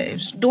hand, eller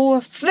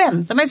då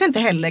förväntar man sig inte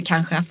heller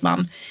kanske att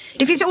man...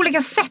 Det finns ju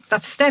olika sätt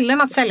att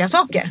sälja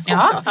saker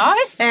också. Ja,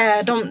 visst.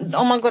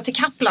 Om man går till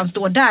Kaplans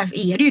då, där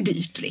är det ju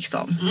dyrt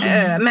liksom.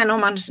 Men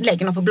om man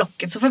lägger något på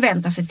Blocket så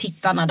förväntar sig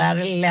tittarna där,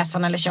 eller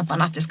läsarna eller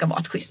köparna, att det ska vara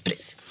ett schysst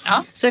pris.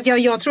 Ja. Så att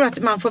jag tror att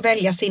man får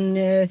välja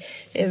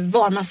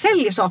var man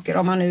säljer saker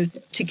om man nu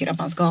tycker att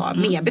man ska ha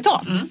mer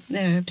betalt.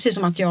 Precis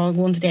som att jag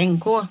går inte till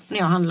NK när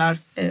jag handlar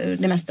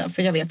det mesta,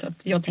 för jag vet att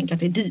jag tänker att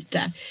det är dyrt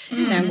där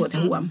när jag går till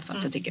H&M, för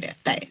att jag tycker det.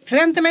 Nej,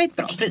 förväntar mig ett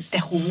bra pris.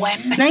 Inte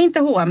H&M. Nej, inte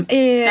H&M.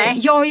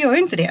 Jag gör ju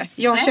inte det.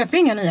 Jag köper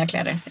inga nya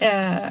kläder.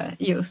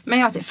 Men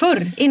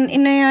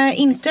när jag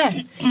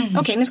inte...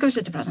 Okej, nu ska vi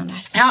sluta prata om det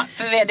här. Ja,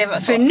 för det var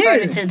så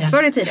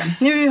förr i tiden.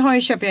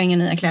 Nu köper jag inga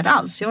nya kläder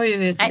alls. Jag har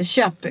ju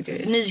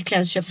ett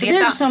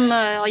nyklädesköpförbud som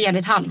har gällt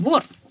ett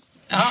halvår.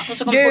 Ja,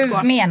 du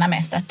menar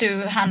mest att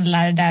du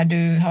handlar där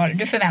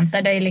du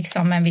förväntar dig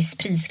liksom en viss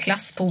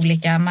prisklass på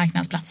olika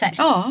marknadsplatser?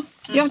 Ja,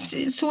 jag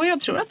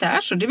tror att det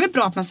är så. Det är väl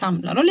bra att man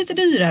samlar dem lite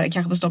dyrare,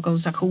 kanske på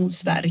Stockholms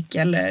auktionsverk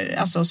eller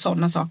alltså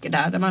sådana saker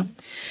där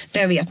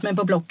jag vet. Men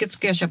på Blocket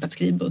ska jag köpa ett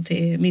skrivbord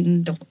till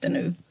min dotter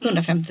nu.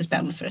 150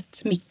 spänn för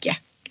ett Micke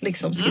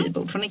liksom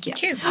skrivbord från Ikea.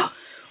 Kul.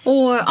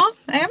 Och ja,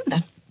 jag vet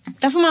inte.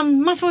 Där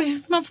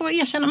får man får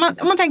erkänna.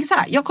 Om man tänker så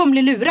här, jag kommer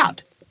bli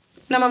lurad.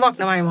 När man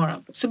vaknar varje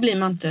morgon så blir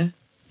man inte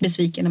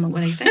besviken när man går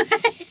och lägger sig.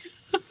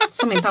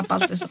 Som min pappa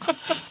alltid sa.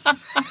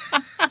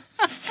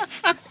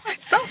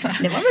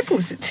 Det var väl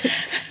positivt.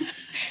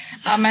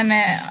 Ja, men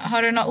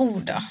har du några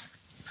ord då?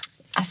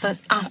 Alltså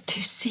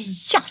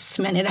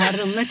entusiasmen i det här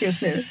rummet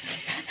just nu.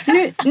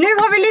 Nu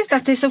har vi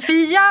lyssnat till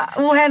Sofia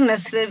och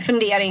hennes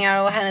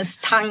funderingar och hennes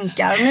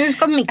tankar. Nu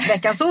ska mitt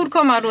veckans ord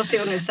komma och då ser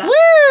hon ut så här.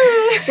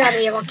 Ska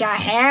vi åka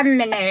hem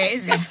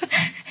nu?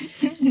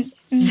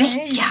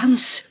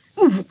 Veckans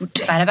ord.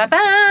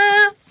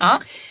 Ja.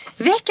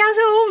 Veckans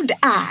ord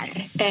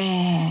är...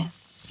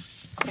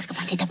 jag ska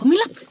bara titta på min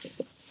lapp.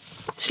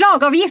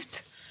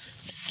 Slagavgift.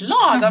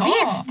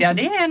 Slagavgift, ja,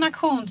 det är en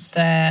auktions...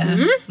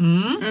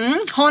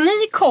 Har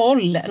ni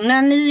koll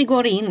när ni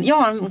går in? Jag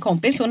har en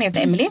kompis, hon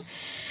heter Emily.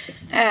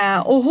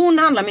 Och hon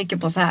handlar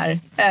mycket på så här,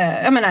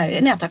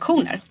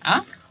 nätauktioner. Ja.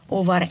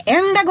 Och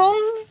varenda gång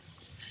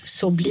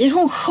så blir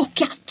hon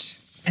chockad.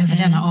 Över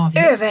denna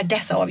avgift. Över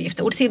dessa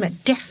avgifter. Och till och med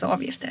dessa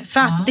avgifter. För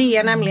att det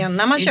är nämligen,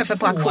 när man köper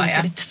på auktion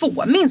så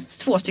är det minst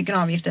 2 stycken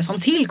avgifter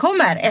som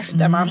tillkommer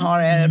efter man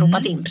har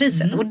ropat in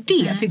priset. Och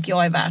det tycker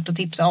jag är värt att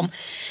tipsa om.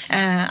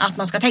 Att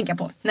man ska tänka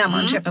på när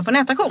man köper på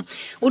nätauktion.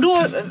 Och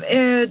då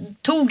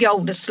tog jag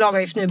ordet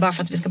slagavgift nu bara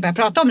för att vi ska börja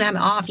prata om det här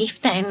med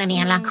avgifter när det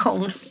är en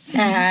auktion.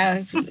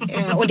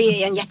 Och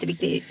det är en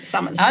jätteviktig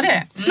samhälls. Ja, det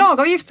är det.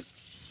 Slagavgift.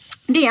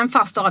 Det är en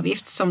fast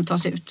avgift som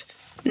tas ut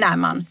när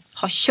man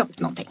har köpt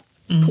någonting.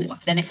 På.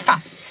 Den är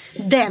fast.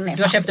 Den är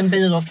du har köpt en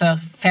byrå för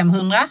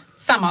 500.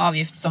 Samma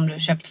avgift som du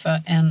köpt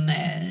för en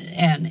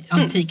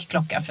antik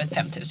klocka för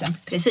 5000.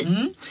 Precis.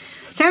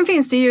 Sen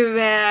finns det ju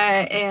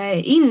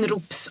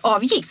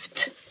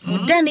inropsavgift.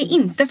 Och den är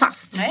inte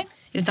fast. Nej.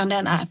 Utan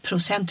den är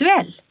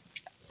procentuell.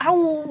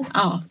 Au.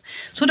 Ja.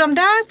 Så de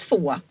där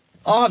 2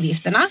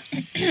 avgifterna.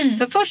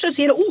 För först så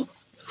ser du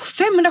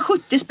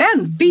 570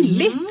 spänn.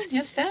 Billigt.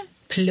 Just det.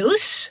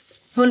 Plus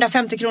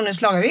 150 kronor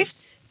slagavgift.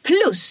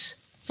 Plus,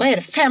 vad är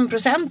det?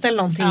 5% eller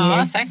någonting?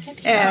 Ja, säkert.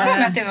 Jag får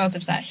med att det var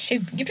typ så här 20%.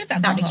 Ja,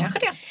 det kanske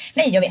det.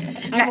 Nej, jag vet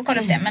inte. Jag får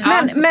kolla upp det.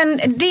 Men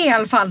det är i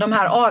alla fall de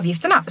här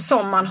avgifterna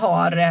som man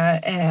har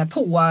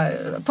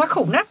på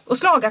auktioner. Och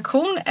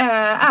slagaktion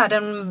är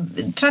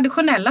den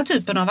traditionella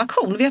typen av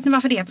auktion. Vet ni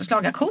varför det heter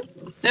slagaktion?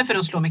 Det är för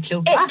att de slår med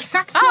klubba.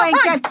 Exakt så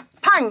enkelt.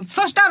 Pang!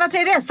 Första, andra,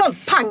 tredje,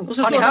 sålt, pang! Och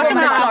så har ni hört de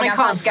här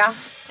amerikanska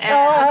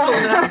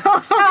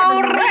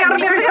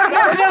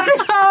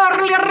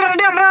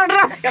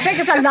jag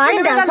tänker så här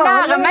line dance.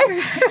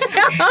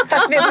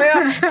 Fast vet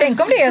du,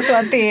 tänk om det är så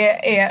att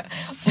det är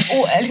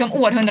liksom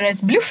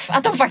århundradets bluff,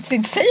 att de faktiskt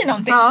inte säger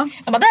någonting.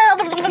 De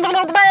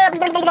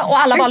bara, och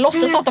alla bara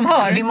låtsas att de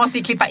hör. Vi måste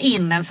ju klippa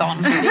in en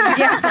sån. Det är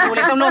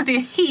jätteroligt. De låter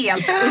ju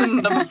helt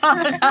underbara.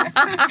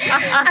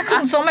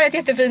 Auktionssommar är ett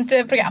jättefint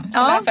program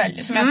som jag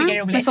följer, som jag tycker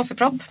är roligt. Med Sofie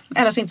Propp.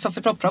 Eller inte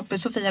Sofie Propp,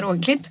 Sofia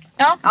Rågklint.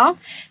 Ja,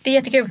 det är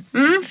jättekul.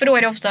 För då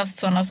är det oftast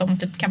sådana som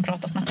typ kan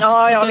prata snabbt.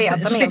 Ja, jag så,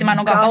 vet. Så sitter man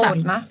och gapar så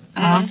här.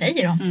 Vad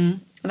säger de?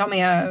 De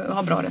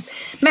har bra röst.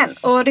 Men,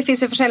 och det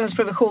finns ju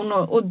försäljningsprovision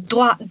och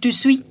droit du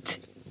suite.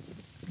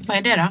 Vad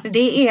är det då?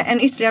 Det är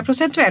en ytterligare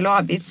procentuell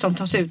avgift som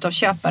tas ut av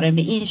köparen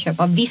vid inköp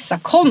av vissa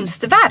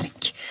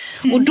konstverk.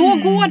 Och då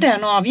går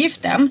den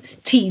avgiften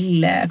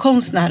till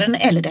konstnären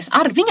eller dess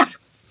arvingar.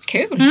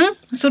 Kul.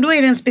 Så då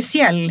är det en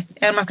speciell,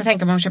 man ska tänka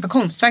på om man köper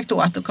konstverk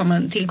då, att då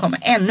tillkommer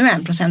ännu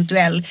en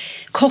procentuell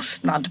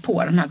kostnad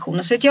på den här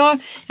auktionen. Så att jag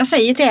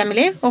säger till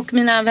Emily och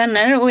mina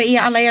vänner och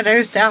alla er där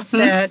ute att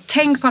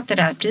tänk på att det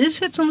där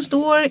priset som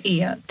står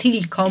är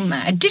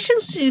tillkommer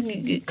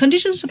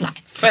conditions supply.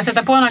 Får jag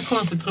sätta på en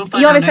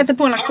auktionsutropare? Jag vill sätta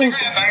på en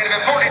auktionsutropare.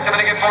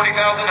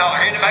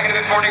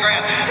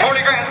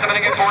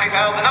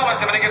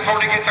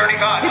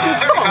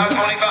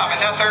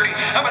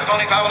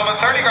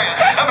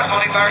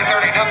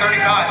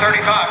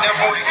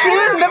 Det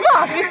är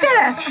underbart, visst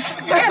är det?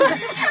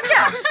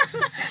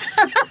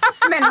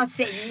 Men han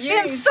säger ju... Det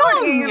är en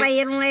sång!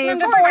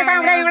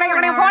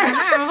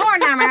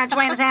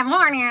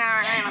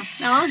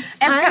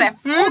 Älskar det.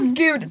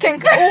 Gud,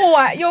 tänk,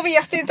 jag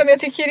vet inte om jag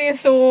tycker det är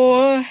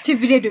så... Typ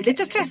blir du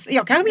lite stressad?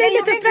 Jag kan bli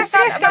lite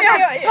stressad.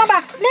 Jag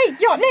bara, nej.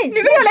 Nu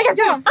vill jag lägga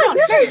på.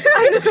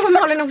 Nu står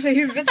Malin också i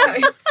huvudet här.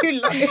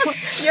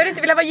 Jag hade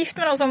inte velat vara gift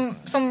med någon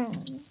som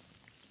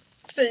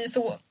säger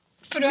så.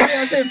 För då hade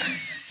jag typ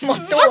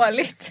mått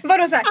dåligt.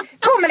 Vadå såhär?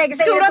 Kom och lägg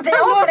sig.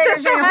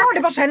 Har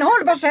du bara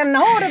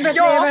känna.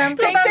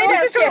 Tänk dig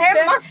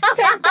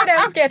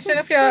den sketchen.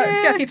 Jag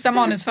ska tipsa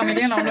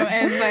manusfamiljen om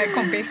en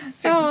kompis.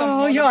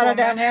 Ja, och göra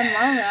den hemma.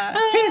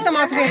 Finns det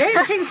mat för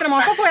dig? Finns det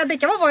mat? Vad får jag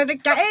dricka?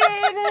 En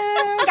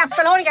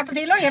gaffel. Har du gaffel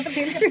till?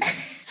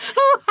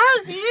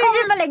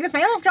 Kom och lägg dig med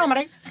mig och kramar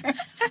dig.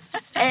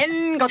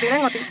 En gång till.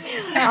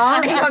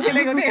 Ja,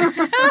 en gång till.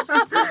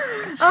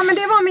 Ja, men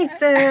det var mitt...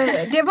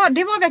 Det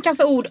var veckans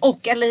ord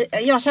och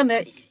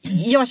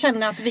jag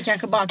känner att vi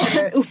kanske bara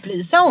kunde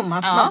upplysa om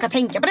att man ska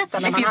tänka på detta.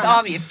 Det finns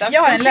avgifter.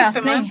 Jag har en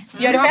lösning.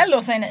 Gör det själv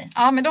då, säger ni.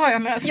 Ja, men då har jag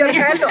en lösning. Gör det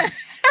själv då.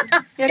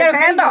 Gör det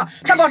själv då.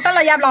 Ta bort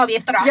alla jävla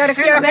avgifter då. Gör det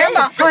själv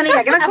då. Ha en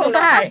egen aktion. Alltså så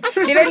här.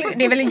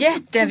 Det är väl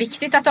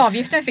jätteviktigt att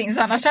avgiften finns.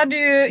 Annars hade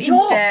ju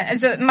inte...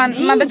 Alltså,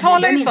 man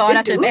betalar ju för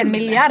att typ 1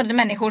 miljard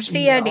människor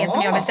ser det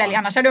som jag vill sälja.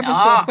 Annars hade jag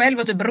fått själv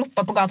och typ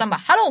ropa på gatan.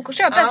 Bara, hallå,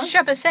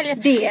 köp, sälj.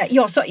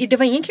 Det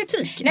var ingen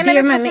kritik. Nej, men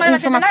det är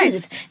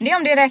informativt. Det är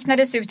om det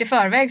räknades ut i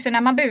förväg. Så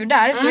när man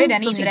budar så är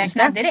den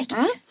inräknad direkt.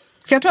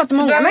 För jag tror att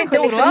många människor inte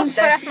oroas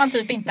för att man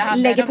typ inte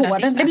hade lägger på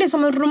den. Det blir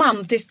som en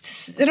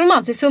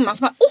romantisk summa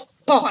som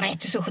bara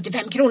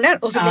 1075 kronor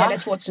och så blir det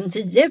 2010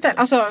 istället.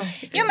 Alltså...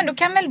 Ja, men då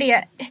kan väl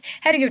det,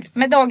 herregud,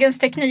 med dagens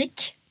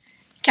teknik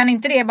kan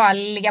inte det bara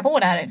ligga på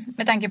där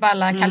med tanke på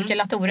alla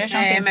kalkylatorer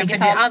som finns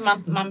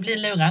digitalt. Man blir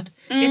lurad.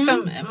 Det är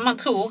som, man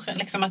tror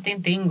liksom att det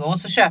inte ingår,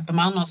 så köper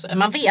man och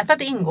man vet att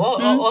det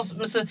ingår och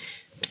så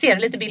ser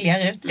det lite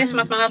billigare ut. Det är som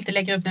att man alltid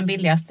lägger upp den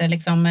billigaste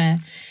liksom,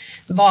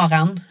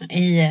 varan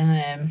i...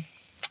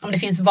 Om det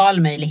finns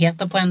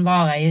valmöjligheter på en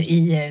vara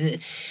i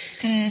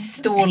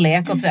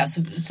storlek och sådär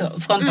så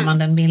frontar man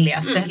den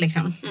billigaste.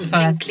 Liksom, för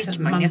att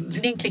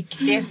det är en klick.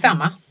 Det är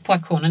samma på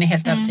auktionen, är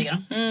helt övertygad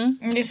om.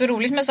 Det är så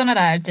roligt med sådana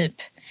där typ,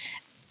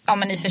 ja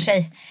men i och för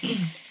sig.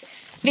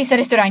 Vissa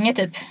restauranger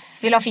typ,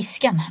 vill ha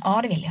fisken? Ja,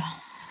 det vill jag.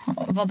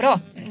 Vad bra,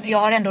 jag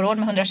har ändå råd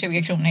med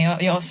 120 kronor,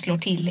 jag slår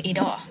till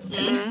idag.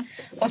 Typ.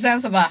 Och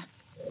sen så bara,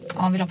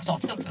 vill ha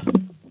potatis också?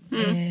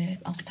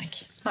 Ja,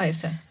 tack. Ja,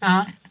 just det.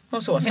 Ja.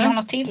 Och sås. Vill du ha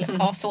något till?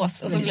 Ja,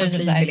 sås. Och så blir det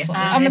typ så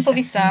här. Men på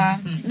vissa...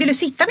 Vill du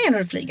sitta ner när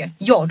du flyger?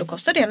 Ja, då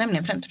kostar det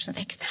nämligen 50%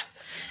 extra.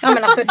 Ja,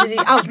 men alltså, det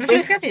är alltid... Men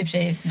flygskatt är i och för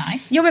sig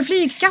nice. Jo, men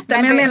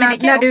flygskatten. Men jag menar,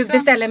 när du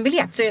beställer en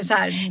biljett så är det så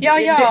här... Det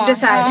är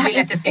så här,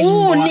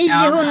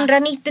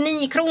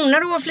 999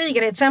 kronor och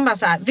flyga dit. Sen bara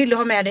så här, vill du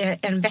ha med dig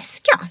en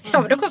väska?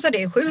 Ja, men då kostar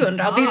det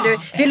 700.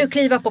 Vill du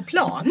kliva på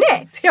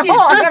planet?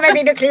 Ja, men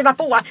vill du kliva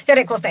på? Ja,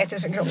 det kostar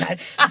 1000 kronor.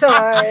 Så,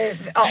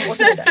 ja, och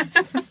så vidare.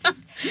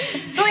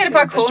 Så är det på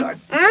auktion.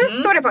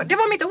 Så är det på. Det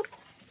var mitt ord.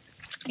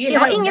 Jag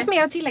har inget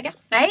mer att tillägga.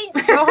 Nej,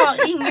 jag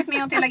har inget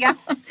mer att tillägga.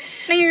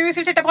 Nu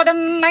ska vi titta på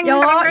den.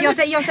 Ja, jag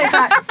säger så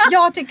här.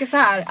 Jag tycker så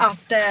här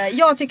att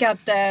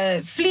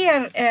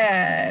fler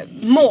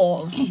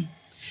mål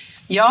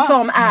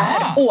som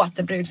är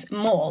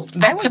återbruksmål.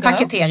 Bättre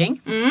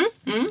paketering.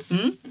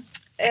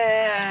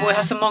 Och jag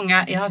har så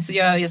många,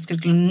 jag skulle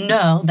kunna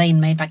nörda in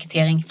mig i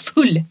paketering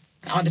full.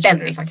 Ja, det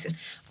skulle du faktiskt.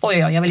 Oj,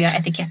 jag vill göra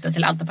etiketter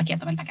till allt och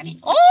paket och vill packa in.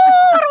 Åh,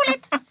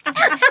 roligt!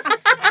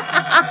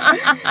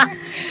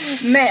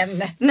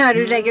 Men när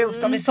du lägger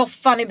upp dem i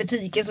soffan i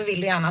butiken så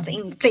vill du gärna att det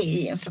inte är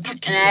i en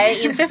förpackning.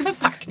 Nej, inte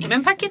förpackning,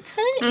 men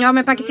paketering. Ja,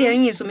 men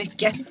paketering är ju så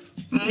mycket.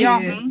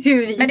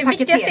 Hur vi men det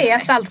viktigaste är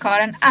att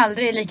saltkaren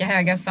aldrig är lika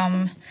höga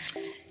som...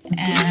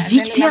 Det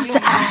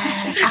viktigaste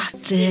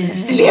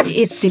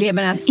är att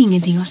stilleberna att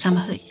ingenting har samma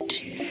höjd.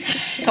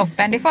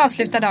 Toppen, det får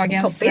avsluta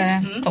dagens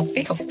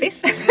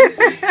toppis.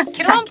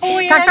 Kram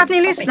på er. Tack för att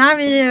ni lyssnar,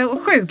 vi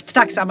är sjukt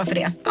tacksamma för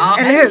det. Ja,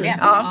 eller hur?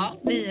 Ja.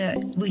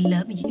 We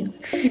love you.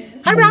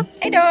 Ha det bra.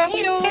 Hej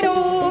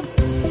då.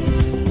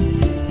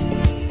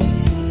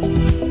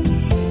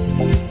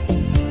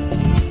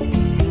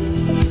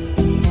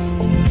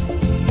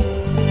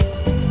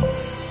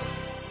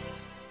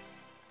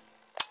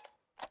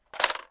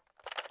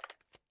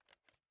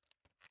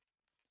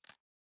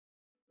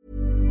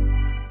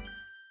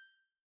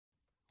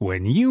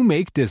 When you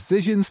make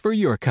decisions for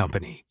your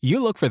company,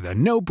 you look for the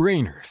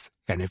no-brainers.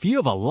 And if you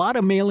have a lot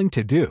of mailing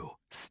to do,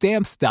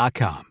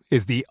 Stamps.com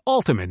is the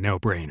ultimate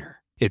no-brainer.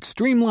 It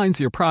streamlines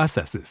your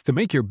processes to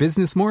make your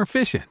business more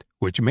efficient,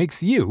 which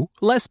makes you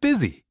less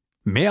busy.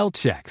 Mail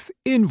checks,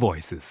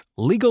 invoices,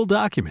 legal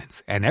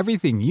documents, and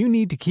everything you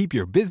need to keep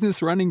your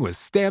business running with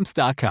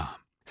Stamps.com.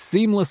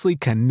 Seamlessly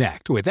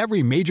connect with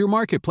every major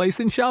marketplace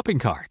and shopping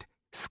cart.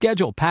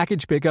 Schedule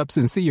package pickups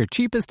and see your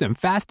cheapest and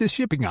fastest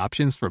shipping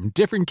options from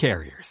different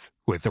carriers.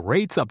 With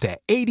rates up to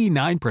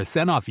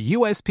 89% off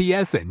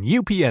USPS and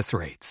UPS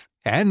rates.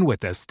 And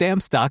with the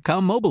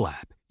Stamps.com mobile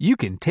app, you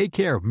can take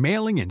care of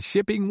mailing and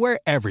shipping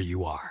wherever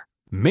you are.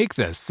 Make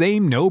the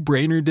same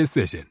no-brainer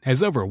decision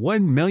as over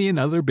 1 million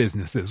other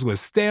businesses with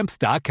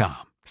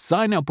Stamps.com.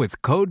 Sign up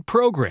with code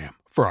PROGRAM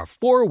for a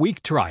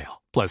 4-week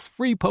trial, plus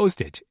free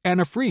postage and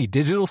a free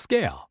digital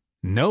scale.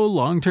 No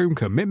long-term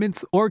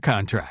commitments or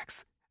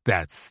contracts.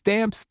 That's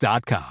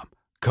Stamps.com.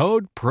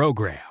 Code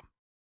PROGRAM.